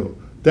from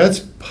you. That's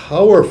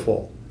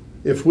powerful.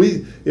 If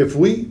we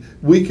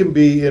can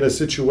be in a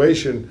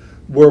situation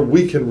where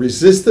we can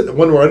resist it,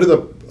 when we're under the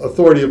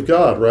authority of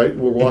God, right?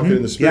 We're walking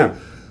in the Spirit. Yeah.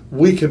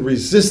 We can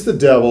resist the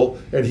devil,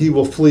 and he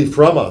will flee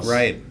from us.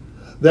 Right.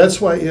 That's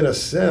why, in a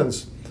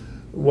sense,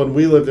 when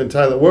we lived in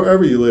Thailand,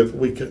 wherever you live,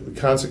 we can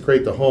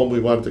consecrate the home.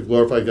 We wanted to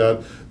glorify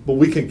God, but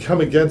we can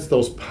come against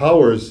those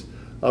powers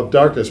of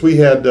darkness. We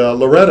had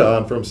Loretta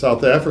on from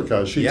South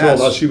Africa. She told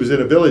us she was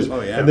in a village,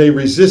 and they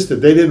resisted.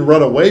 They didn't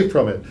run away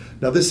from it.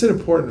 Now, this is an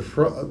important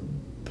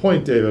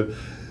point, David.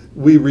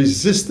 We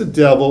resist the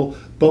devil,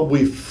 but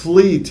we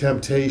flee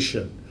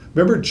temptation.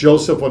 Remember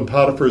Joseph, when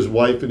Potiphar's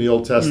wife in the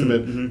Old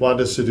Testament wanted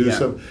to seduce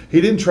him? He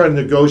didn't try to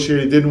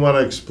negotiate. He didn't want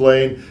to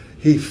explain.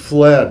 He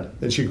fled,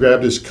 and she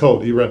grabbed his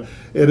coat. He ran.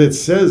 And it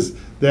says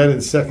that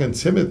in 2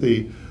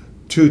 Timothy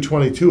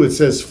 2:22, it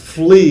says,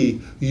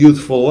 flee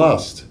youthful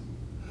lust.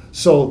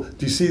 So,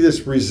 do you see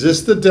this?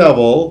 Resist the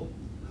devil,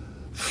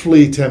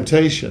 flee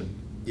temptation.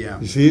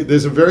 Yeah. You see,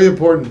 there's a very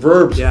important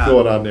verbs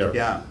going on there.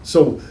 Yeah.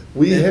 So,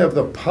 we have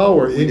the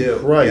power in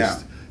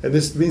Christ. Yeah. And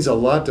this means a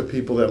lot to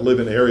people that live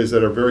in areas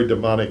that are very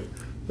demonic.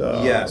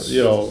 Parts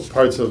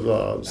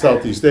of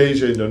Southeast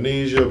Asia,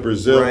 Indonesia,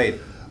 Brazil. Right.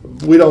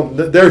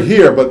 They're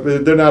here, but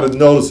they're not as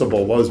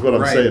noticeable, is what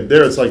I'm Right. saying.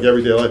 There, it's like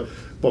everyday life.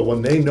 But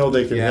when they know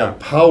they can have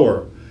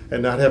power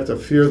and not have to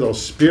fear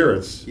those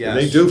spirits, and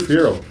they do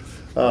fear them.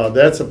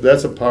 That's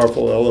a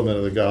powerful element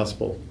of the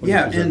gospel.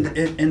 Yeah,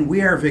 and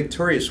we are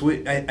victorious.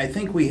 I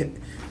think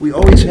we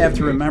always have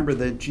to remember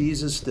that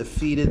Jesus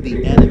defeated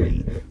the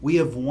enemy. We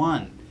have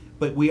won,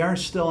 but we are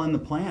still on the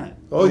planet.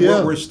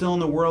 We're still in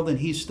the world, and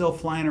he's still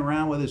flying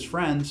around with his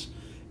friends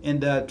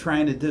and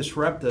trying to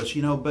disrupt us.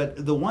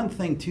 But the one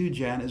thing too,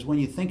 Jan, is when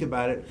you think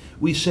about it,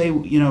 we say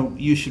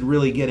you should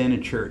really get into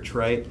church,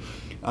 right?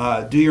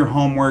 Do your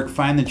homework,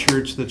 find the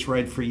church that's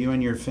right for you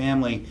and your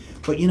family.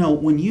 But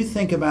when you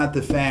think about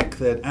the fact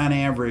that on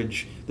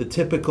average, the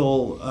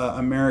typical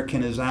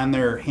American is on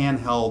their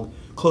handheld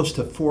close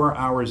to 4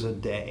 hours a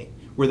day,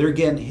 where they're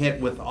getting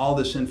hit with all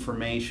this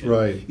information.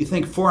 Right. You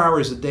think 4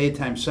 hours a day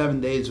times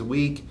 7 days a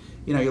week,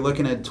 you're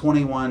looking at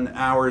 21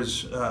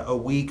 hours a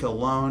week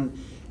alone.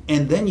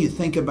 And then you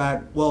think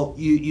about,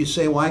 you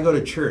say, I go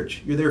to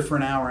church. You're there for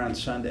an hour on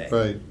Sunday.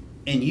 Right.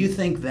 And you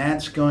think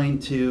that's going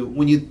to,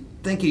 when you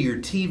think of your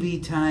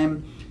TV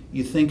time,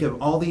 you think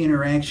of all the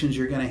interactions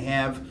you're going to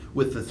have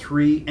with the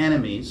three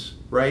enemies,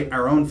 right?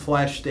 Our own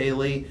flesh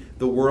daily,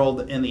 the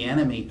world, and the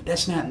enemy.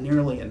 That's not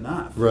nearly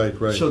enough. Right.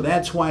 So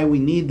that's why we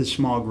need the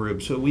small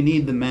groups. So we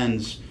need the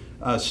men's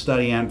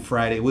study on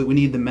Friday. We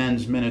need the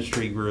men's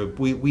ministry group.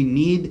 We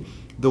need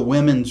the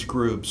women's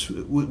groups.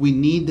 We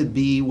need to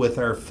be with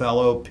our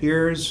fellow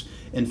peers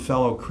and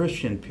fellow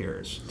Christian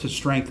peers to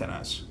strengthen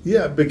us.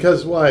 Yeah,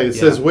 because why? It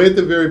says way at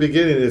the very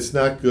beginning, it's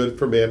not good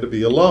for man to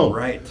be alone.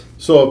 Right.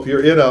 So if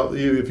you're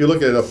if you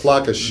look at a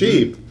flock of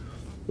sheep,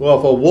 well,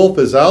 if a wolf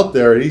is out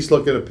there and he's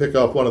looking to pick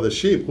off one of the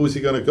sheep, who's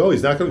he going to go?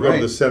 He's not going to go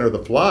to the center of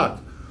the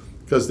flock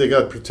because they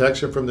got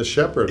protection from the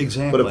shepherd.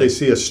 Exactly. But if they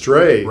see a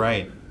stray,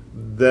 Right.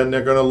 then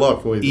they're going to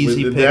look.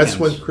 Easy That's pickings.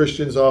 when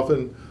Christians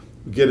often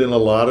get in a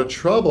lot of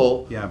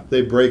trouble. Yeah.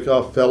 They break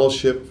off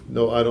fellowship.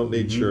 No, I don't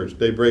need church.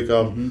 They break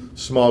off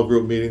small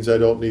group meetings. I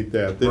don't need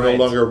that. They're Right.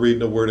 no longer reading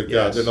the Word of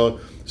God. Yes.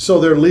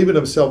 So they're leaving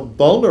themselves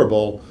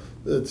vulnerable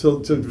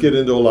to get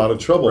into a lot of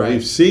trouble. Right.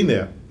 We've seen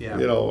that, Yeah.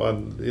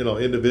 on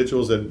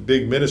individuals and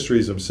big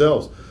ministries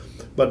themselves.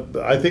 But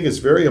I think it's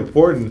very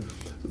important,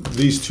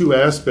 these two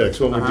aspects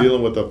when we're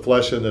dealing with the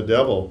flesh and the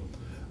devil.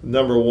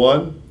 Number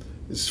one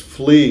is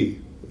flee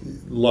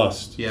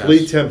lust, Yes.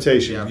 flee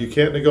temptation. Yeah. You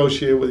can't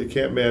negotiate with it, you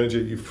can't manage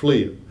it, you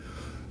flee it.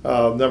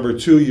 Number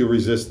two, you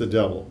resist the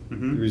devil.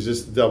 You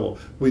resist the devil.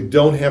 We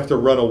don't have to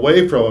run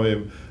away from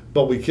him,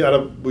 but we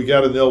gotta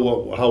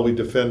know how we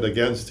defend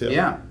against him.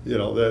 Yeah.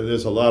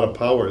 There's a lot of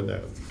power in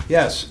that.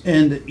 Yes,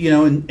 and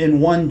in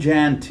 1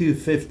 John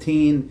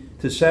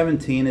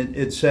 2:15-17,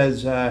 it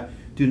says,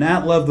 "Do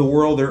not love the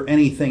world or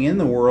anything in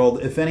the world.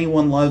 If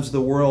anyone loves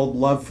the world,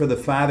 love for the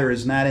Father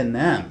is not in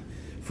them.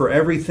 For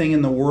everything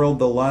in the world,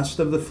 the lust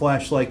of the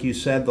flesh, like you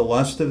said, the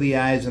lust of the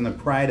eyes, and the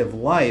pride of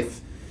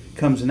life,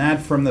 comes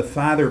not from the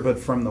Father, but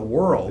from the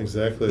world.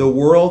 Exactly. The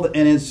world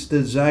and its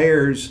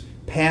desires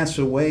pass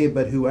away,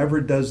 but whoever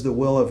does the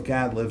will of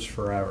God lives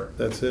forever."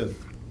 That's it.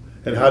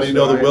 And how do you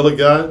know the will of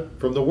God?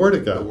 From the Word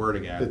of God. The Word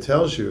of God. It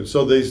tells you.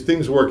 So these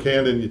things work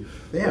hand in.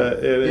 Yeah.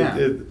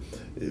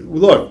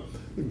 Look,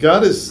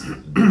 God has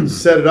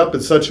set it up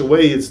in such a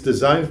way it's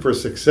designed for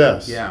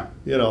success. Yeah.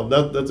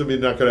 That doesn't mean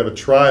you're not going to have a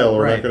trial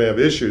or Right. not going to have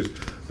issues,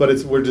 but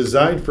we're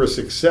designed for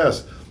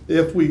success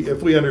if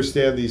we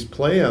understand these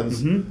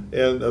plans and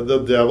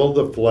the devil,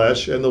 the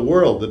flesh, and the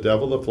world. The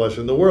devil, the flesh,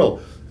 and the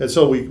world. And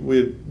so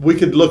we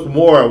could look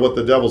more at what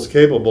the devil's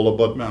capable of,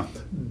 but No.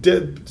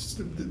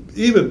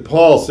 even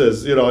Paul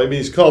says,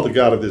 he's called the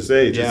God of this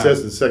age. Yeah. It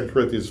says in 2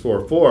 Corinthians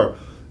 4:4,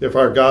 if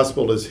our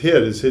gospel is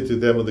hid to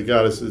them of the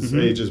God of this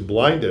age is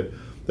blinded.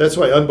 That's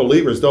why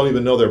unbelievers don't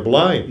even know they're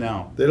blind.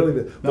 No. They don't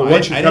even. No, But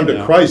once I you come to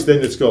didn't know. Christ,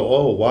 then it's go,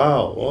 oh,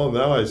 wow. Oh,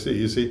 now I see.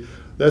 You see,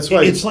 that's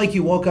why. It's like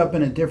you woke up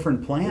in a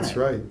different planet. That's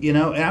right. And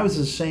I was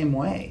the same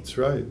way. That's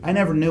right. I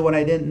never knew what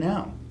I didn't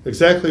know.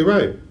 Exactly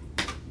right.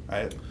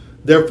 I,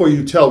 Therefore,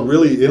 you tell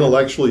really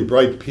intellectually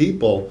bright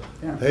people,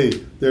 Yeah.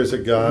 hey, there's a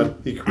God.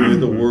 He created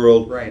the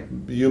world. Right.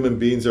 Human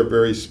beings are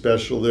very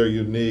special. They're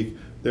unique.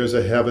 There's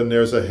a heaven.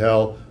 There's a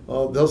hell.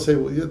 Oh, they'll say,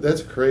 well,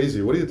 that's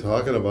crazy. What are you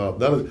talking about?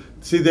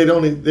 They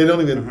don't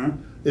even.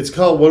 It's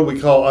called what we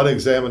call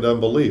unexamined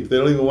unbelief. They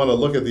don't even want to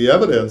look at the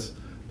evidence.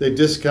 They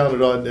discount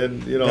it on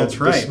and That's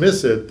right.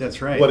 dismiss it.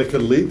 That's right. But it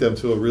could lead them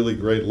to a really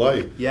great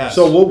life. Yes.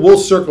 So we'll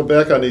circle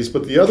back on these.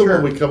 But the other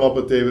Sure. one we come up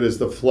with, David, is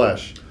the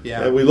flesh.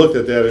 Yeah. And we looked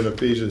at that in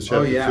Ephesians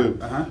chapter 2.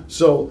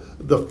 So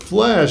the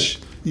flesh,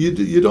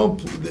 you don't.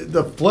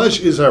 The flesh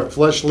is our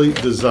fleshly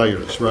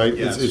desires, right?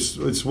 Yes.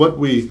 It's what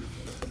we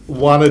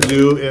want to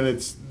do, and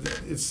it's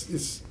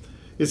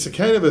a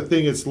kind of a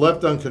thing. It's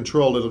left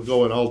uncontrolled. It'll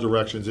go in all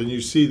directions, and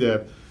you see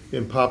that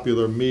in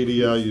popular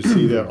media. You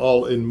see that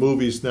all in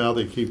movies now.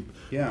 They keep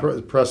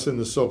pressing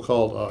the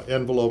so-called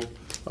envelope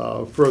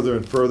further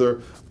and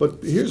further. But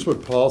here's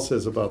what Paul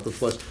says about the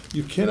flesh: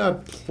 you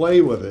cannot play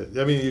with it.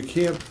 I mean, you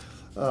can't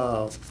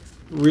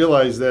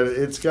realize that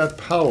it's got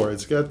power.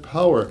 It's got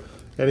power,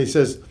 and he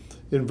says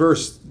in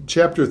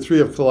chapter 3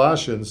 of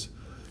Colossians,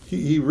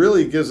 he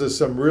really gives us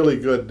some really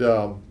good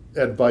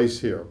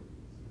advice here.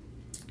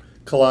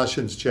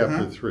 Colossians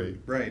chapter 3.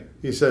 Right.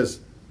 He says,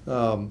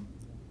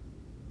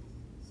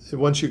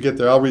 once you get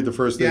there, I'll read the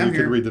first thing, Yeah, you I'm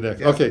can here. read the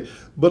next. Yeah. Okay,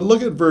 but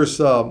look at verse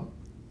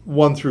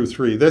 1 through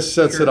 3. This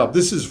sets Sure. it up.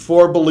 This is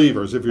for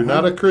believers. If you're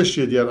not a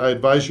Christian yet, I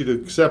advise you to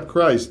accept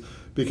Christ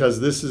because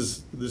this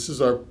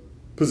is our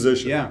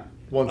position. Yeah.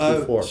 1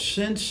 through 4.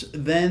 Since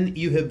then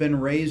you have been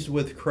raised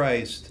with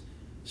Christ,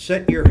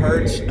 set your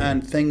hearts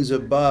on things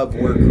above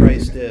where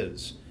Christ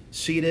is,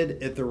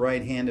 seated at the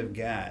right hand of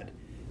God.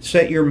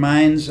 Set your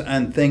minds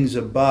on things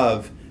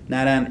above,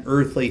 not on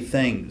earthly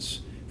things.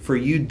 For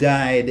you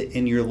died,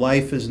 and your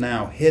life is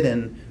now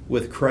hidden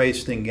with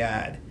Christ in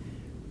God.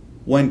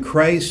 When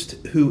Christ,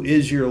 who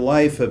is your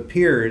life,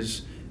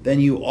 appears, then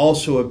you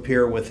also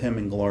appear with him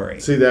in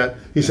glory. See that?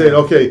 He's saying,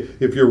 okay,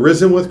 if you're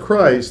risen with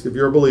Christ, if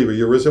you're a believer,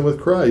 you're risen with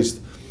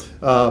Christ,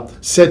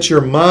 set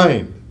your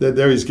mind,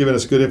 there he's giving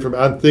us good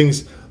information, on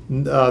things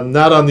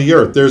not on the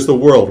earth. There's the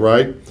world,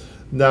 right?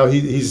 Now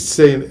he's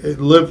saying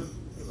live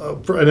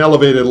for an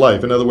elevated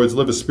life. In other words,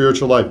 live a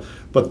spiritual life.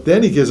 But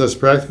then he gives us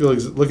practical,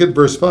 look at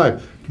verse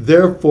 5.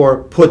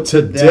 Therefore, put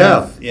to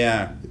death.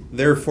 Yeah.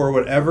 Therefore,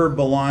 whatever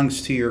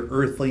belongs to your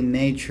earthly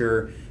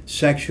nature,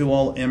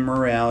 sexual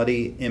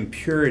immorality,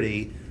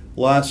 impurity,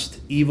 lust,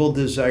 evil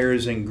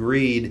desires, and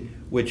greed,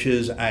 which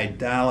is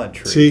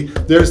idolatry. See,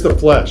 there's the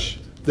flesh.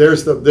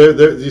 There's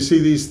you see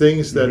these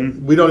things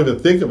that we don't even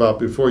think about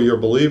before you're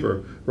a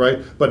believer, right?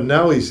 But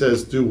now he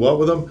says, do what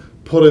with them?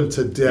 Put them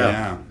to death.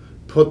 Yeah.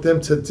 Put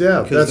them to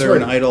death. Because they're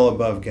an idol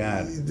above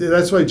God.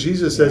 That's why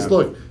Jesus says, Yeah.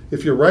 look,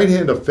 if your right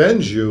hand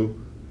offends you,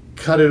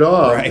 cut it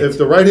off. Right. If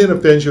the right hand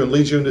offends you and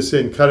leads you into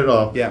sin, cut it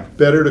off. Yeah.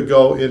 Better to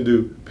go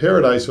into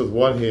paradise with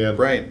one hand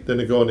Right. than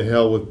to go into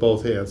hell with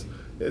both hands.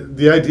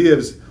 The idea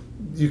is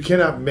you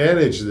cannot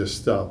manage this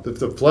stuff. If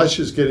the flesh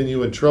is getting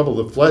you in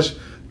trouble,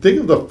 think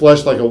of the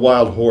flesh like a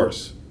wild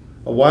horse.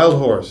 A wild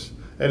horse.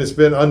 And it's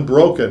been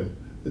unbroken.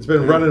 It's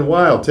been running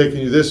wild, taking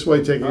you this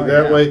way, taking you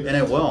that way. And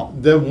it will.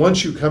 Then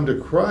once you come to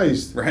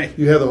Christ, Right.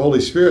 you have the Holy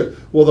Spirit.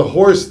 Well, the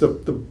horse,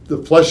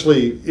 the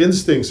fleshly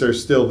instincts are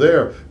still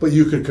there, but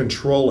you can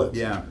control it.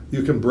 Yeah.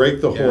 You can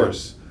break the Yeah.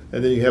 horse,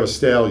 and then you have a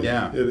stallion.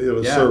 Yeah.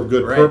 It'll Yeah. serve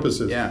good Right.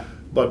 purposes. Yeah.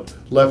 But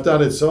left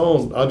on its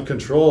own,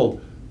 uncontrolled,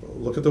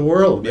 look at the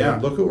world, man. Yeah.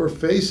 Look what we're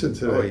facing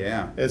today. Oh,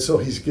 yeah. And so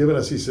he's given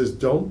us, he says,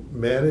 don't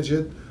manage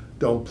it,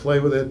 don't play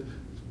with it,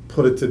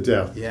 put it to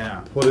death. Yeah.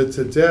 Put it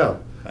to death.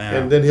 Yeah.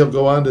 And then he'll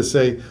go on to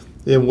say,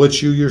 in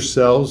which you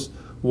yourselves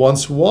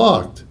once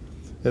walked.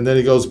 And then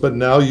he goes, but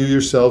now you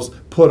yourselves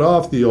put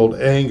off the old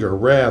anger,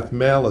 wrath,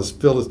 malice,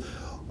 phyllis.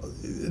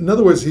 In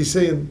other words, he's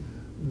saying,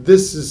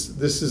 this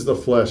is the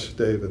flesh,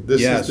 David.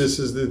 Yes. This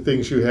is the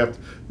things you have.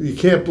 You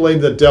can't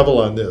blame the devil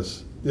on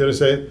this. You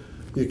understand?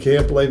 You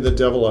can't blame the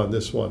devil on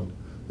this one.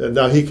 And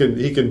now he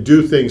can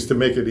do things to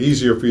make it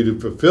easier for you to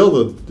fulfill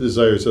the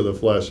desires of the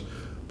flesh.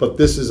 But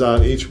this is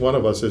on each one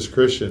of us as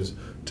Christians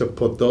to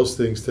put those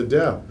things to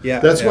death. Yeah,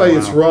 That's yeah, why wow.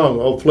 it's wrong.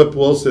 Oh, Flip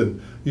Wilson,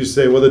 you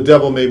say, well, the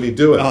devil made me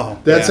do it. Oh,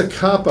 That's yeah. a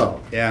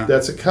cop-out. Yeah.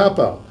 That's a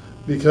cop-out.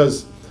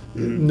 Because,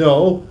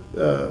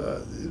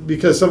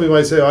 because somebody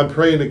might say, I'm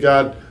praying that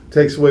God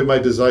takes away my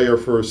desire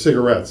for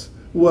cigarettes.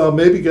 Well,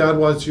 maybe God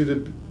wants you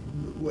to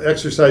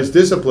exercise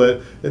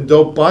discipline and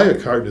don't buy a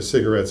carton of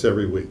cigarettes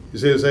every week. You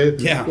see what I'm saying?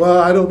 Yeah. Well,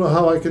 I don't know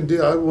how I can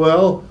do it.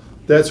 Well,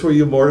 that's where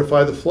you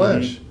mortify the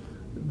flesh.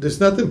 There's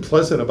nothing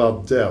pleasant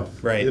about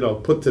death. Right.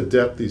 Put to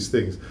death these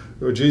things.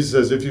 Or Jesus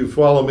says, if you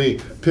follow me,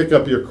 pick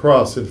up your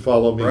cross and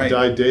follow me, Right.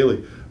 die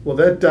daily. Well,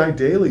 that die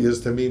daily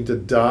is to mean to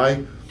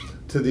die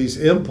to these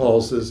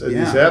impulses and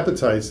these Yeah.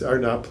 appetites are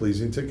not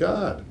pleasing to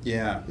God.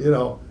 Yeah.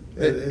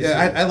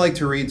 It's- I like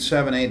to read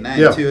 7, 8, 9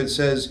 Yeah. too. It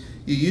says,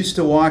 you used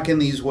to walk in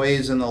these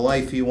ways in the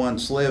life you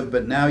once lived,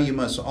 but now you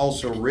must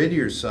also rid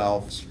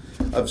yourselves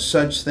of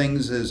such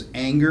things as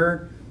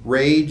anger,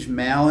 rage,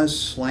 malice,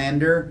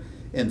 slander,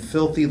 and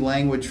filthy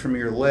language from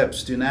your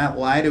lips. Do not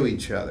lie to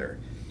each other,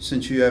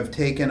 since you have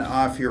taken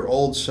off your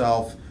old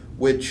self,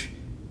 which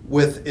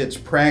with its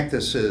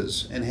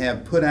practices, and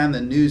have put on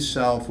the new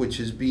self, which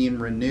is being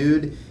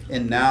renewed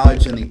in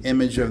knowledge in the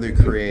image of the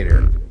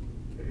Creator.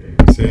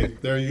 See,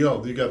 there you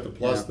go. You got the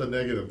plus, Yeah. the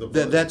negative. The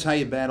plus. That's how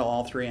you battle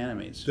all three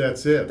enemies.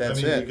 That's it. That's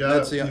I mean, it. You gotta,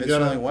 That's the- you it's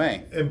gotta, the only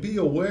way. And be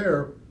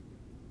aware,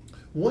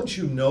 once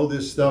you know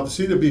this stuff,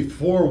 see, to be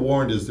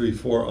forewarned is to be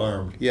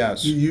forearmed.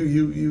 Yes.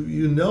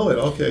 You know it.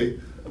 Okay.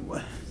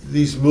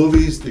 These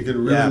movies, they can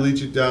really Yeah. lead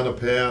you down a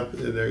path,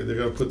 and they're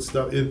going to put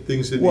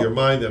things into Well- your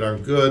mind that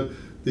aren't good.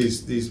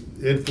 These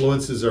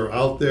influences are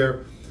out there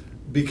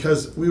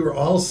because we were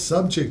all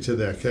subject to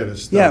that kind of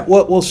stuff. Yeah,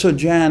 well, so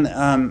John,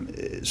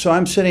 so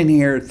I'm sitting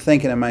here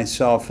thinking to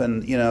myself,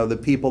 and the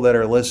people that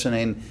are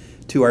listening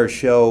to our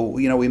show,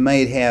 we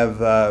might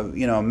have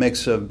a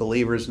mix of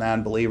believers,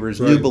 non-believers,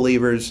 new Right.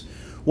 believers.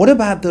 What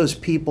about those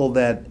people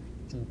that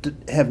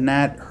have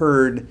not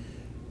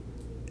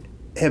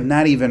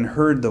even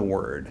heard the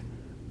word?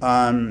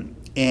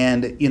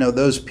 And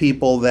those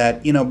people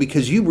that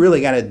because you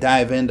really got to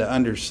dive in to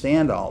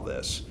understand all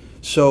this.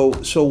 So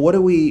what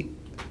do we?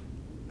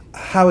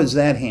 How is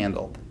that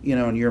handled?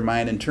 In your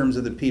mind, in terms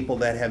of the people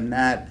that have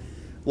not,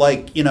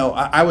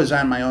 I was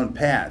on my own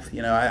path.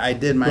 I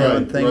did my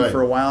own thing right.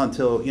 for a while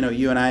until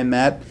you and I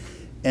met,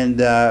 and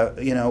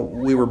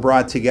we were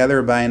brought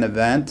together by an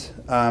event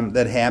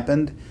that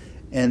happened,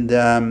 and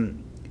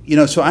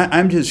so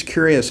I'm just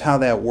curious how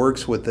that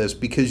works with this,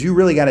 because you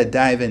really got to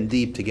dive in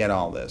deep to get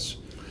all this.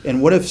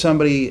 And what if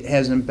somebody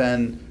hasn't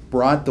been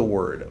brought the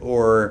word,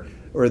 or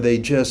they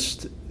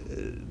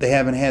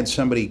haven't had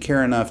somebody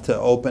care enough to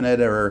open it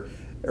or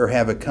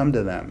have it come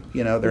to them?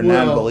 They're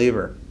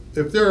non-believer.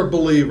 If they're a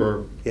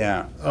believer,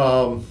 Yeah.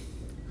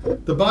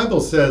 the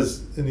Bible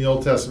says in the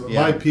Old Testament,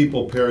 Yeah. my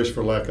people perish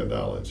for lack of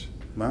knowledge.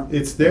 Well,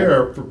 It's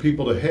there for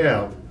people to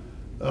have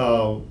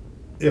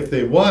if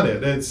they want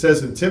it. And it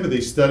says in Timothy,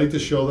 study to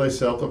show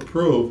thyself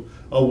approved,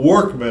 a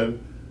workman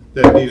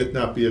that needeth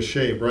not be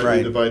ashamed, right? Right.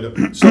 We divide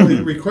them. So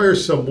it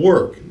requires some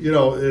work.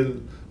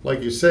 And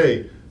like you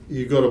say,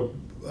 you go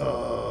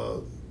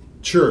to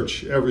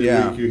church every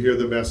Yeah. week, you hear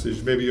the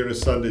message. Maybe you're in a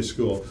Sunday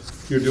school.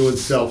 You're doing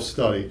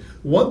self-study.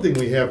 One thing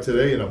we have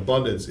today in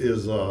abundance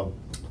is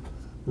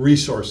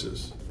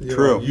resources.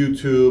 True.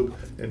 YouTube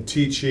and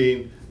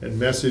teaching and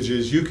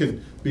messages. You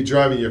can be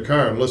driving your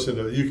car and listen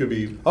to. You can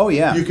be. Oh,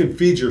 yeah. You can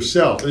feed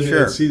yourself and,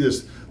 Sure. and see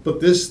this. But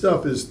this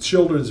stuff is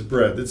children's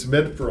bread. It's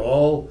meant for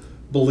all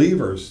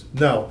believers.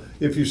 Now,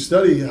 if you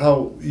study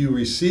how you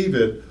receive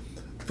it,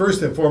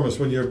 first and foremost,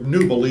 when you're a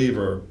new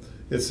believer,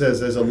 it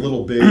says, as a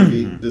little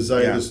baby,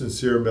 desire Yeah. the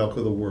sincere milk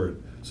of the word.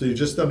 So you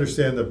just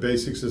understand the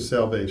basics of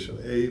salvation.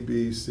 A,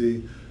 B,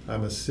 C.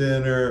 I'm a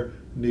sinner,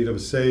 need of a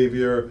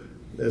Savior.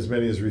 As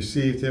many as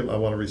received him, I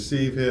want to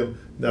receive him.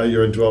 Now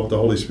you're indwelt with the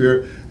Holy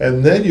Spirit.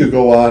 And then you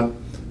go on,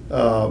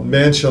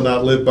 man shall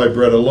not live by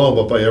bread alone,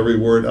 but by every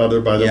word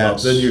uttered by the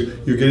mouth. Yes. Then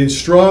you're getting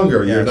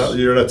stronger. Yes.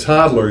 You're not a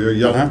toddler. You're a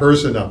young Uh-huh.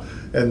 person now.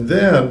 And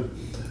then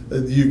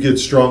you get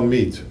strong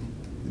meat.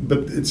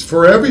 But it's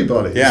for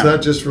everybody. Yeah. It's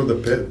not just for the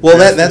pit. Well,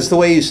 that's the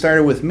way you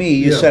started with me.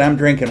 You Yeah. said I'm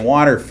drinking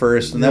water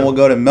first, and then Yeah. we'll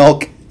go to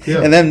milk,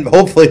 Yeah. and then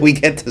hopefully we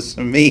get to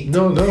some meat.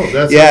 No,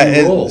 that's Yeah, how you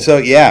and roll. so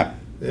yeah,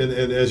 And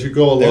as you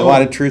go along, there's a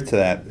lot of truth to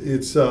that.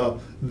 it's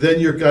then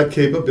you've got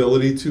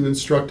capability to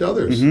instruct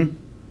others. Mm-hmm.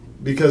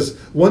 Because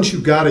once you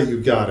got it, you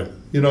got it.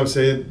 You know what I'm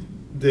saying,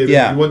 David?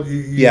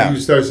 Yeah. You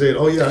start saying,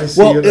 "Oh yeah, I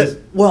see it."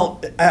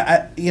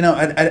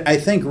 I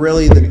think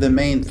really the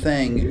main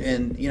thing,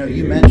 and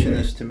you mentioned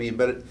this to me,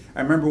 but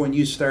I remember when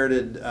you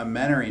started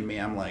mentoring me,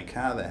 I'm like,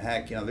 how the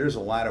heck, there's a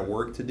lot of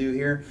work to do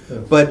here. Yeah.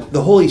 But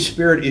the Holy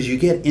Spirit, as you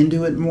get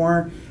into it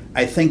more,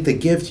 I think the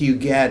gift you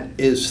get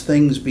is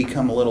things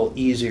become a little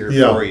easier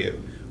Yeah. for you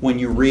when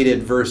you read it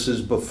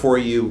versus before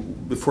you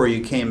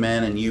came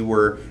in and you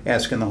were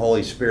asking the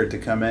Holy Spirit to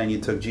come in, you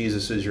took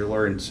Jesus as your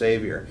Lord and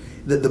Savior.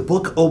 The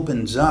book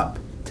opens up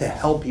to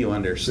help you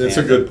understand. That's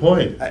a good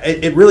point.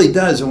 It really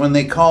does. And when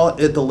they call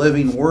it the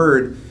living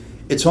word,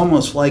 it's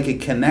almost like it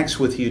connects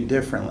with you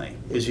differently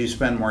as you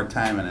spend more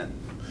time in it.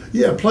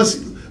 Yeah. Plus,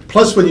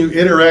 when you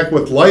interact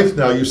with life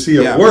now, you see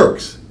it Yeah.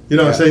 works. You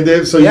know what I'm saying,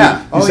 Dave? So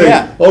Yeah. you say,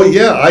 Yeah. "Oh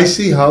yeah, I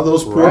see how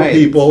those poor Right.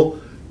 people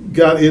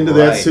got into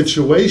that Right.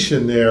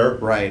 situation there."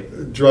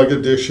 Right. Drug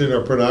addiction or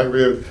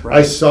pornography. Right.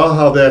 I saw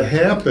how that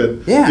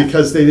happened Yeah.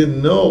 because they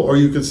didn't know, or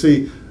you could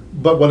see.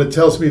 But when it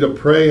tells me to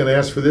pray and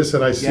ask for this,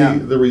 and I see Yeah.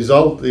 the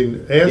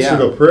resulting answer Yeah.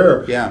 to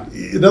prayer, Yeah.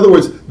 in other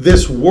words,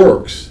 this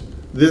works.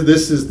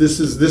 This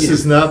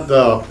is not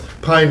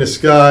pie in the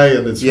sky,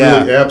 and it's Yeah.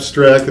 really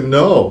abstract. And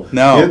no,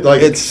 No,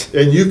 it's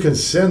and you can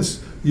sense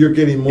you're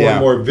getting more Yeah.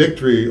 and more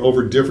victory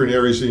over different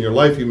areas in your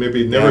life you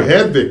maybe never Yeah.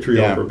 had victory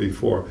Yeah. over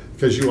before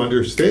because you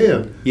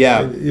understand.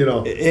 Yeah.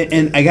 And.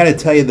 And I got to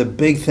tell you, the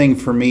big thing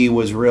for me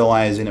was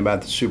realizing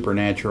about the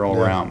supernatural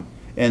Yeah. realm.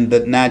 And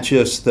that not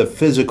just the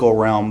physical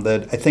realm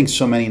that I think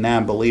so many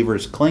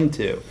non-believers cling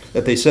to.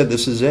 That they said,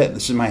 this is it.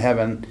 This is my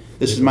heaven.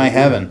 This is my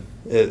heaven.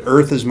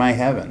 Earth is my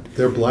heaven.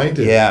 They're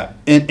blinded. Yeah.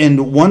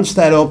 And once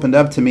that opened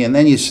up to me, and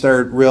then you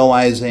start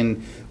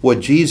realizing what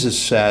Jesus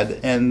said,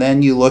 and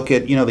then you look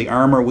at, the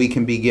armor we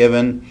can be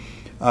given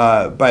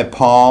by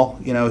Paul,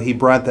 he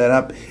brought that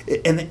up,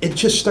 and it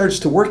just starts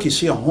to work. You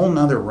see a whole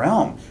nother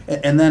realm,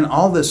 and then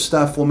all this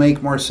stuff will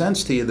make more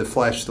sense to you: the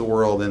flesh, the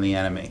world, and the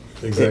enemy.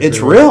 Exactly It's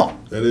right. real.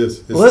 It is.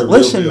 It's the real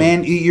Listen, deal.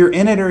 man, you're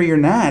in it or you're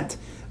not.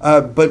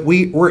 But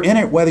we're in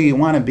it whether you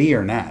want to be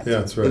or not. Yeah,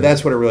 that's right.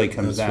 That's what it really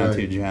comes That's down right.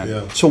 to, John.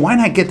 Yeah. So why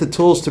not get the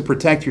tools to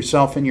protect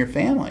yourself and your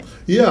family?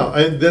 Yeah,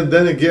 and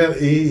then again,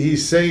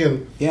 he's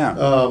saying, Yeah.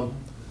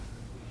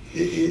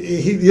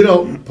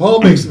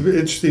 Paul makes an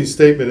interesting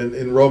statement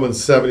in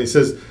Romans 7. He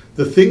says,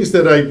 the things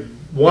that I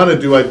want to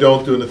do, I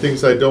don't do, and the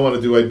things I don't want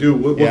to do, I do.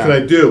 What Yeah. can I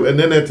do? And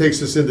then that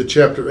takes us into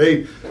chapter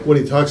 8 when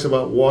he talks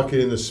about walking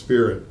in the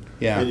Spirit.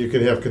 Yeah. And you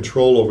can have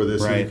control over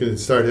this, Right. and you can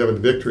start having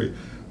victory.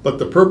 But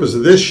the purpose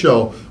of this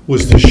show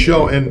was to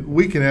show, and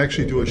we can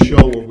actually do a show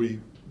where we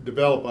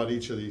develop on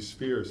each of these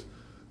spheres.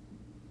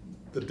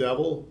 The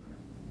devil,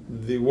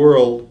 the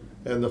world,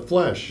 and the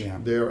flesh. Yeah.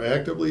 They are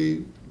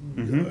actively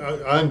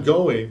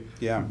ongoing,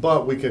 Yeah.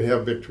 but we can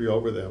have victory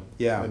over them.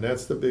 Yeah. And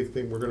that's the big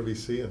thing we're going to be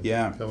seeing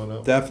coming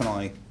up.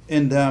 Definitely.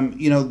 And,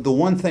 the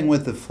one thing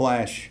with the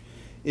flesh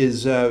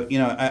is,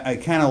 I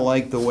kind of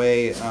like the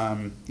way,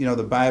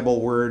 the Bible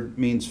word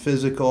means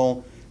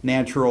physical,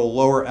 natural,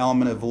 lower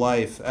element of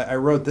life. I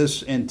wrote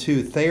this in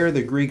two. Thayer,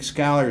 the Greek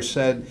scholar,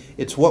 said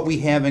it's what we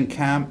have in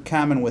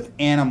common with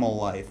animal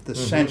life, the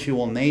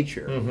sensual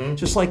nature,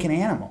 just like an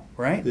animal,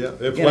 right? Yeah.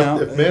 If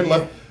man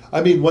left,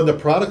 when the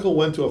prodigal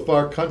went to a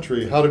far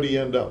country, how did he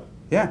end up?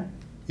 Yeah.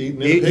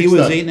 Eating in a He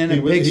was pigsty. eating in a He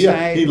was-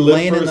 pigsty, he lived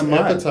laying for in his the mud.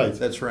 appetites.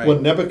 That's right.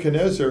 When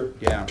Nebuchadnezzar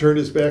Yeah. turned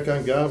his back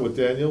on God with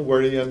Daniel,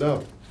 where did he end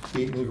up?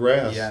 Eating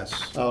grass Yes.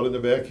 out in the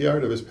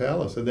backyard of his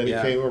palace. And then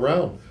Yeah. he came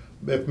around.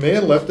 If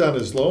man left on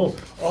his own,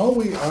 all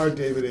we are,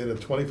 David, in the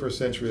 21st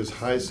century is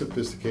high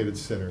sophisticated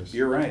sinners.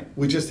 You're right.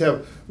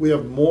 We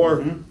have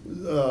more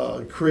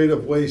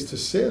creative ways to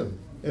sin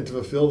and to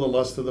fulfill the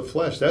lust of the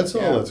flesh. That's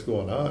all Yeah. that's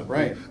going on.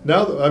 Right.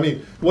 Now,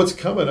 what's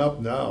coming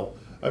up now?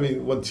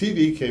 When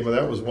TV came,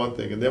 that was one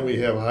thing, and then we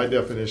have high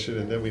definition,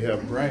 and then we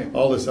have Right.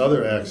 all this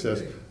other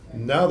access.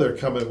 Now they're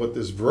coming with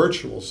this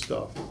virtual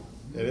stuff,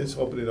 and it's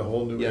opening a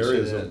whole new Yes,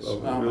 areas it is.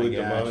 of Oh really my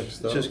gosh. demonic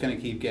stuff. It's just going to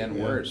keep getting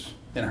Yeah. worse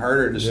and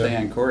harder to stay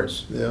Yeah. on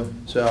course. Yeah.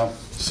 So,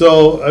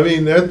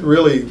 That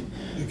really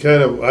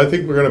I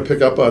think we're going to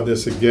pick up on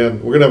this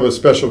again. We're going to have a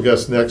special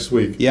guest next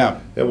week. yeah.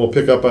 And we'll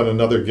pick up on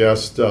another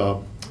guest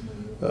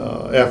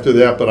after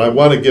that. But I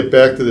want to get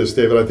back to this,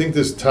 David. I think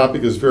this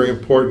topic is very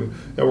important,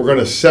 and we're going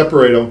to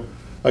separate them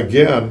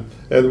again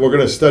and we're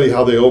going to study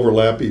how they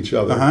overlap each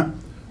other.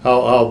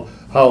 Uh-huh.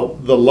 How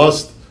the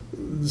lust,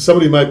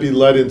 somebody might be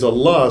led into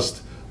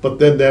lust, but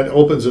then that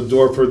opens a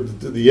door for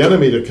the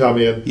enemy to come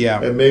in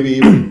Yeah. and maybe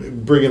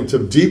even bring him to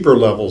deeper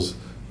levels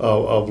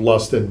of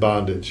lust and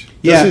bondage.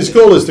 Yeah. His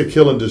goal is to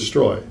kill and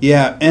destroy.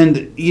 Yeah,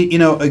 and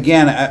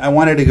again, I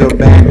wanted to go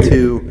back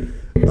to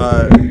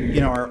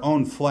our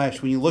own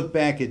flesh. When you look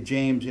back at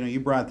James, you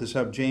brought this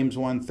up, James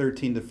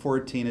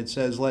 1:13-14. It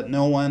says, "Let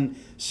no one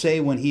say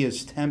when he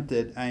is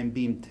tempted, I am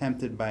being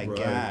tempted by Right.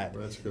 God.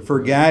 That's a good For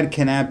point. God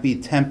cannot be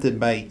tempted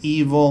by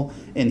evil,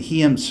 and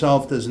he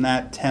himself does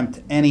not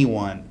tempt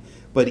anyone.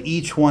 But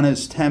each one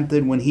is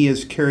tempted when he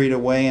is carried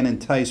away and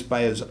enticed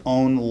by his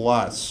own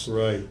lusts."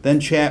 Right. Then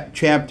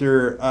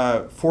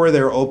chapter 4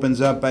 there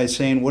opens up by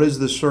saying, "What is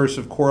the source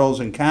of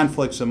quarrels and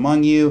conflicts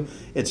among you?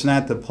 It's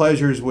not the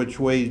pleasures which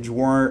wage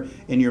war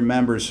in your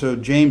members." So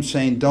James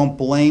saying, don't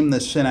blame the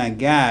sin on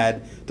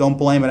God. Don't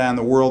blame it on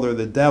the world or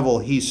the devil.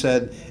 He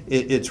said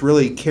it's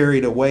really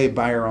carried away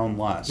by our own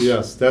lust.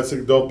 Yes,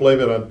 don't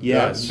blame it on.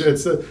 Yes.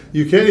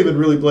 You can't even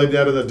really blame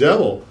that on the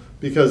devil,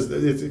 because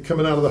it's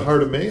coming out of the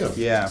heart of man.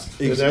 Yeah,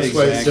 And that's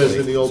why it says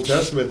in the Old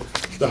Testament,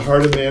 the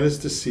heart of man is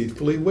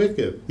deceitfully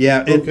wicked.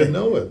 Yeah, Who can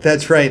know it?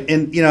 That's right.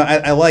 And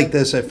I like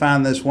this. I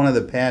found this. One of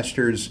the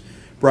pastors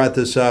brought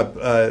this up.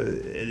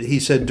 He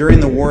said during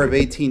the War of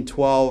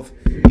 1812,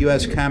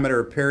 U.S.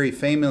 Commodore Perry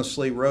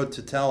famously wrote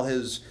to tell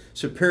his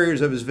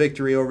superiors of his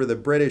victory over the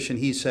British, and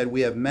he said,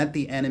 "We have met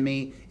the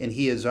enemy, and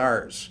he is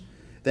ours."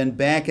 Then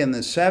back in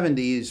the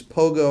 70s,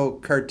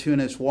 Pogo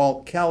cartoonist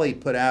Walt Kelly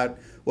put out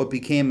what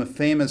became a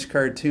famous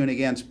cartoon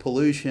against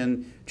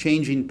pollution,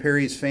 changing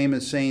Perry's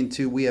famous saying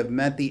to, "We have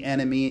met the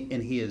enemy,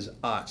 and he is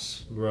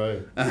us."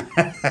 Right.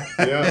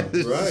 Yeah,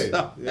 right.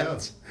 So Yeah.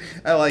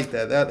 I like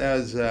that. That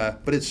was,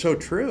 but it's so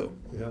true.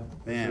 Yeah.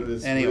 Man,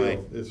 It's anyway,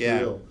 real. It's yeah.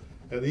 real.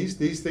 And these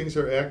things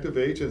are active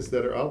agents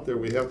that are out there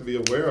we have to be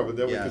aware of, and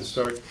then we can Yes.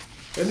 start.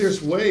 And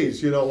there's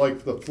ways,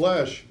 like the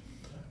flesh.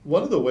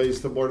 One of the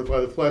ways to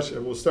mortify the flesh,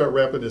 and we'll start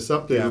wrapping this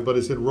up, David, Yeah. but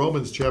it's in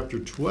Romans chapter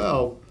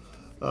 12.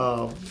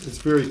 It's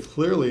very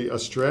clearly a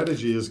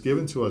strategy is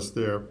given to us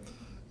there.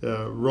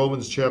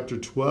 Romans chapter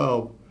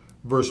 12,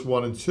 verse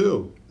 1 and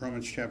 2.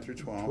 Romans chapter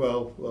 12.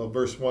 12,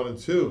 verse 1 and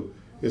 2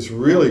 is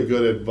really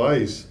good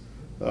advice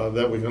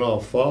that we can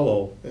all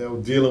follow,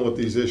 dealing with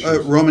these issues.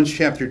 Romans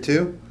chapter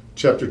 2?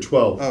 Chapter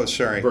 12. Oh,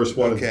 sorry. Verse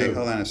 1 okay, and 2.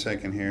 hold on a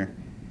second here.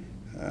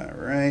 All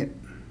right.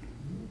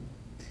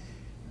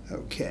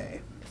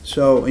 Okay.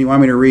 So you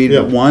want me to read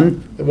Yeah.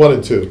 1? 1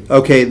 and 2.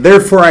 Okay,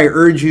 therefore I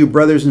urge you,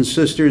 brothers and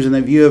sisters, in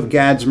the view of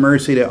God's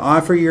mercy, to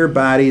offer your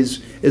bodies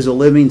as a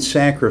living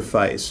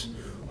sacrifice,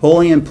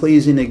 holy and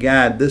pleasing to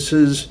God. This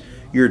is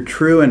your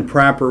true and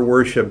proper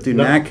worship. Do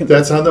not...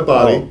 That's on the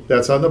body. Oh.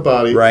 That's on the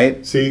body.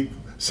 Right. See,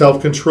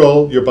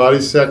 self-control, your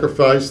body's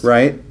sacrificed.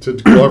 Right. To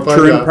glorify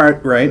True and God.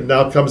 part, right. And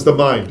now comes the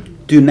mind.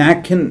 Do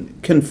not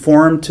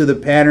conform to the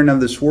pattern of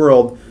this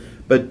world,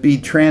 but be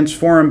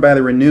transformed by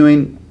the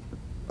renewing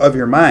of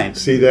your mind.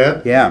 See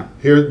that? Yeah.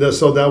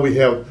 So now we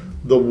have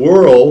the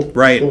world,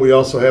 Right. but we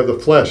also have the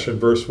flesh in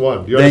verse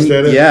 1. You Then-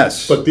 understand it?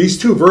 yes. But these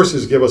two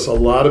verses give us a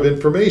lot of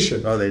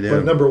information. Oh, they do.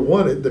 But number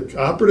one, the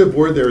operative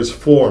word there is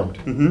formed.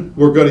 Mm-hmm.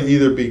 We're going to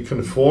either be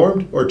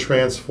conformed or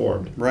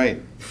transformed. Right.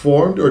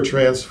 Formed or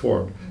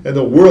transformed. And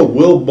the world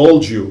will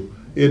mold you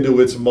into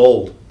its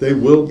mold. They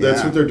will. That's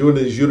Yeah. what they're doing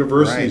in these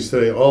universities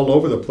today, all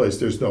over the place.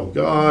 There's no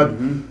God.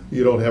 Mm-hmm.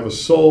 You don't have a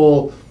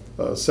soul.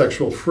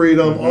 Sexual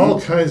freedom,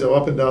 all kinds of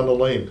up and down the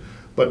lane.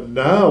 But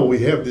now we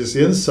have this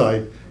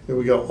insight, and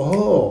we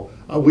go,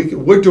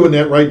 we're doing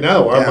that right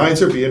now. Our Yeah.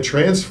 minds are being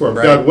transformed.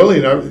 Right. God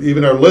willing,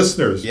 even our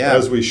listeners, Yeah.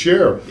 as we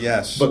share.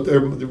 Yes. But their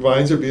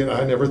minds are being,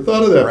 I never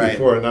thought of that Right.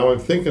 before, and now I'm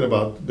thinking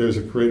about there's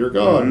a creator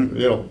God.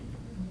 Mm-hmm.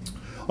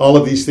 All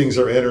of these things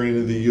are entering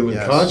into the human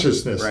Yes.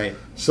 consciousness. Right.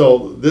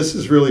 So this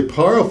is really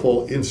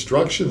powerful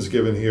instructions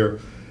given here.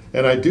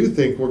 And I do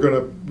think we're going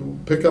to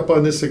pick up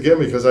on this again,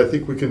 because I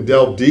think we can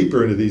delve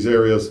deeper into these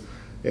areas.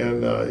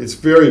 And it's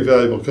very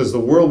valuable, because the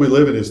world we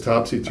live in is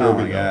topsy-turvy Oh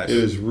my now. gosh. It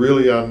is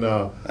really on,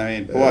 I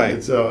mean, boy.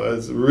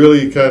 it's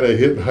really kind of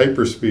hitting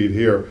hyperspeed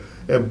here.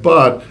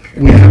 But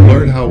we can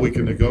learn how we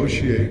can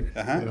negotiate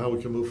Uh-huh. and how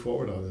we can move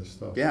forward on this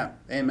stuff. Yeah.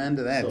 Amen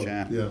to that, So,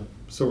 John. yeah.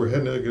 So we're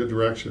heading in a good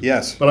direction.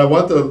 Yes. But I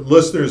want the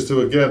listeners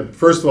to, again,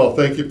 first of all,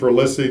 thank you for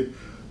listening.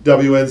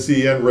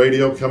 WNZN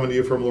Radio coming to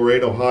you from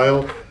Lorain,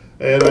 Ohio.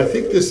 And I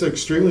think this is an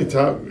extremely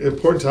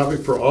important topic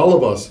for all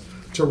of us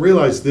to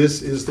realize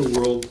this is the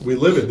world we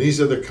live in.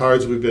 These are the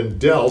cards we've been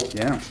dealt.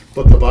 Yeah.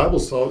 But the Bible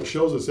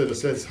shows us, in a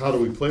sense, how do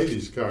we play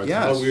these cards?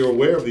 Yes. How are we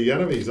aware of the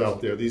enemies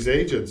out there, these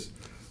agents?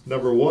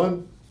 Number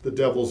one, the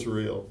devil's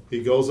real.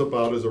 He goes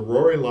about as a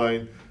roaring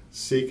lion,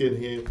 seeking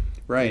him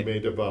Right. he may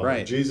devour.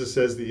 Right. Jesus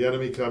says the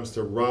enemy comes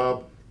to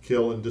rob,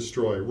 kill, and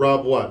destroy.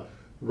 Rob what?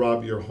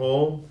 Rob your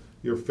home,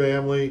 your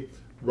family,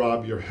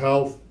 rob your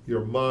health,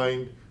 your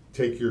mind,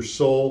 take your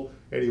soul,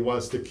 and he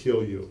wants to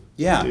kill you.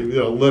 Yeah.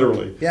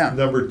 Literally. Yeah.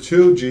 Number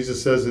two,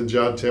 Jesus says in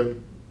John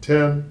 10,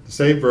 the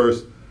same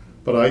verse,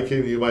 but I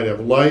came that you might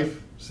have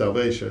life,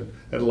 salvation,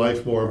 and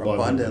life more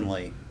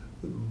abundantly.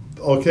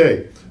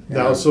 Okay,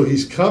 now Yeah. so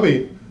he's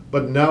coming,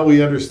 but now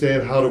we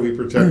understand how do we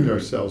protect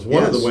ourselves.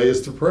 One of the Yes. ways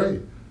is to pray.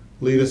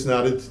 Lead us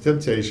not into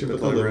temptation, but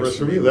deliver us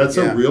from evil. That's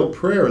Yeah. a real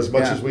prayer as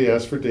much Yeah. as we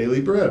ask for daily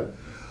bread.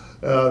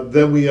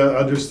 Then we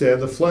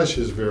understand the flesh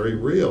is very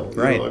real.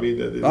 You Right. know, I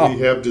mean, Oh. we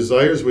have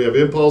desires, we have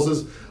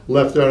impulses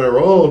left on our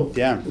own.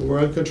 Yeah. We're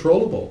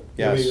uncontrollable.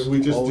 Yes. I mean, we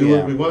just Oh, do yeah.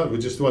 what we want. We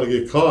just want to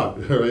get caught,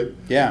 right?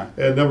 Yeah.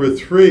 And number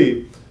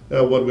three,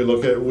 when we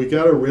look at it, we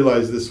got to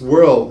realize this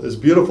world, as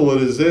beautiful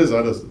as it is,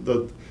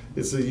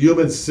 it's a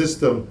human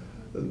system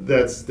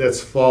that's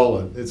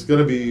fallen. It's going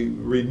to be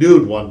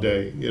renewed one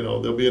day. You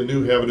know, there'll be a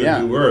new heaven Yeah.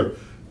 and new earth,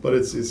 but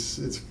it's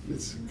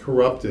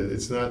corrupted.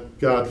 It's not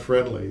God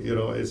friendly. You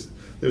know,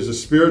 there's a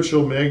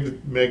spiritual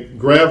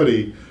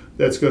gravity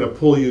that's going to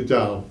pull you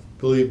down.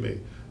 Believe me,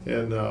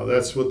 and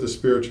that's what the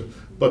spiritual.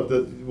 But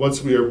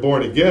once we are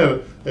born again,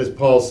 as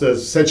Paul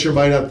says, set your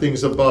mind on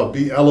things above.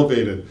 Be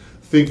elevated.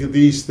 Think of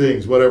these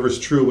things, whatever's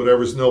true,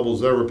 whatever's noble,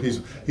 whatever peace.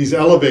 He's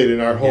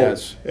elevating our hope.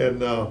 Yes.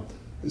 And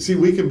see,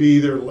 we can be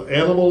either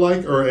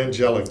animal-like or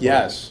angelic.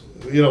 Yes.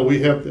 You know,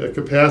 we have a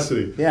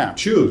capacity. Yeah.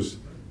 Choose.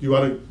 You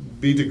want to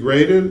be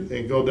degraded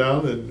and go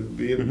down and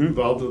be Mm-hmm.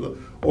 involved in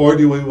or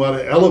do we want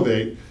to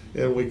elevate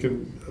and we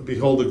can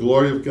behold the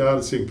glory of God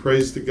and sing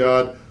praise to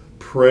God,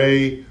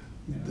 pray,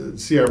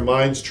 see our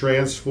minds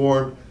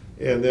transform,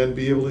 and then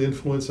be able to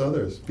influence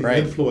others, be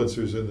Right.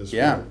 influencers in this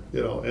Yeah. world.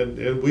 You know,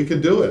 and we can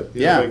do it.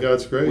 You know, Yeah. by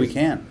God's grace. We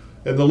can.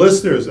 And the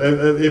listeners,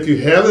 and if you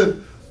haven't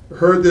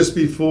heard this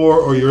before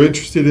or you're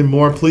interested in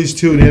more, please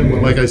tune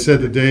in. Like I said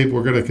to Dave,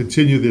 we're going to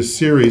continue this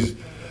series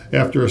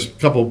after a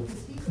couple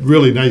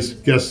really nice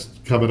guests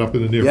coming up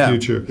in the near Yeah.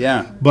 future.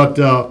 Yeah. But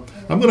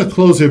I'm going to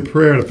close in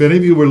prayer. And if any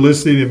of you were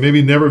listening and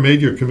maybe never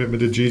made your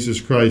commitment to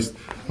Jesus Christ,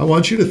 I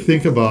want you to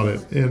think about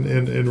it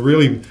and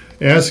really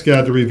ask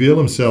God to reveal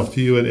himself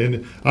to you.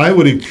 And I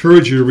would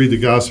encourage you to read the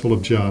Gospel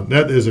of John.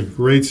 That is a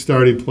great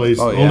starting place.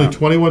 Oh, yeah. Only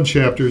 21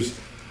 chapters.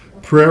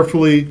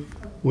 Prayerfully,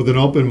 with an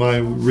open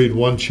mind, read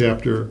one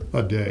chapter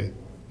a day.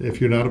 If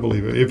you're not a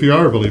believer, if you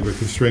are a believer, it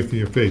can strengthen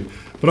your faith.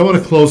 But I want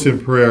to close in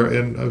prayer,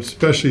 and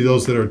especially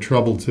those that are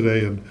troubled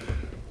today and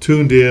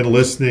tuned in,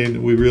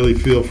 listening. We really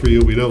feel for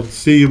you. We don't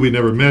see you, we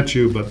never met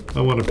you, but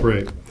I want to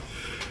pray.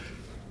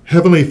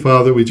 Heavenly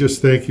Father, we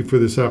just thank you for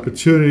this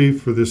opportunity,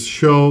 for this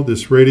show,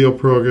 this radio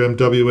program,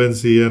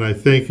 WNZN. I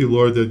thank you,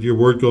 Lord, that your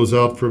word goes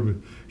out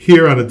from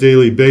here on a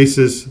daily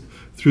basis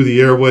through the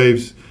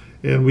airwaves.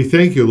 And we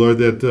thank you, Lord,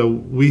 that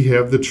we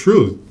have the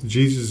truth.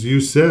 Jesus, you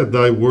said,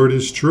 thy word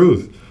is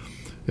truth.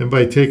 And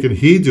by taking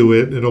heed to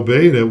it and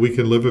obeying it, we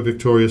can live a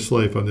victorious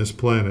life on this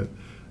planet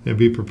and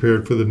be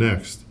prepared for the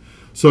next.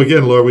 So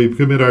again, Lord, we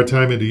commit our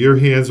time into your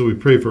hands, and we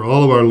pray for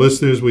all of our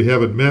listeners we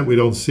haven't met, we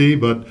don't see,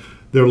 but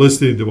they're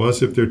listening to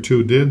us. If they're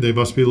tuned in, they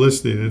must be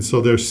listening. And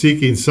so they're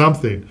seeking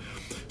something.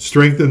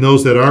 Strengthen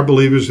those that are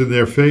believers in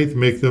their faith.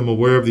 Make them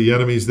aware of the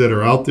enemies that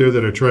are out there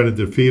that are trying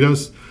to defeat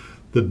us,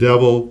 the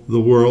devil, the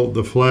world,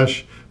 the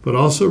flesh. But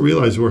also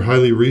realize we're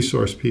highly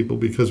resourced people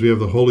because we have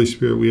the Holy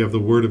Spirit, we have the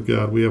Word of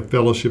God, we have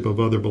fellowship of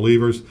other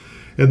believers.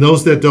 And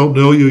those that don't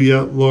know you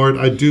yet, Lord,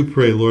 I do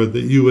pray, Lord,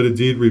 that you would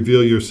indeed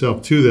reveal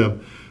yourself to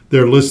them.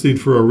 They're listening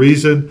for a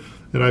reason,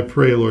 and I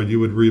pray, Lord, you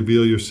would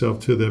reveal yourself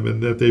to them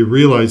and that they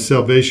realize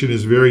salvation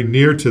is very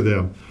near to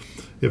them.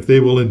 If they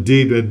will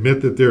indeed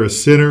admit that they're a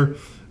sinner,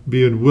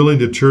 being willing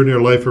to turn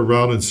their life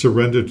around and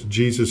surrender to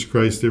Jesus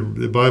Christ.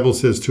 The Bible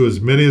says, to as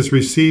many as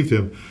received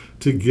him,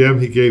 to them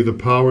he gave the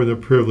power and the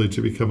privilege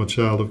to become a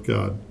child of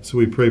God. So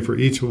we pray for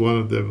each one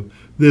of them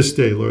this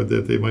day, Lord,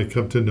 that they might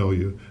come to know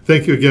you.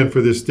 Thank you again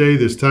for this day,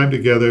 this time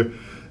together.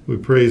 We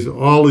praise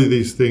all of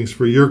these things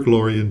for your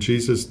glory in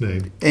Jesus'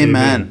 name.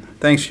 Amen.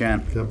 Thanks,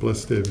 John. God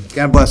bless David.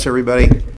 God bless everybody.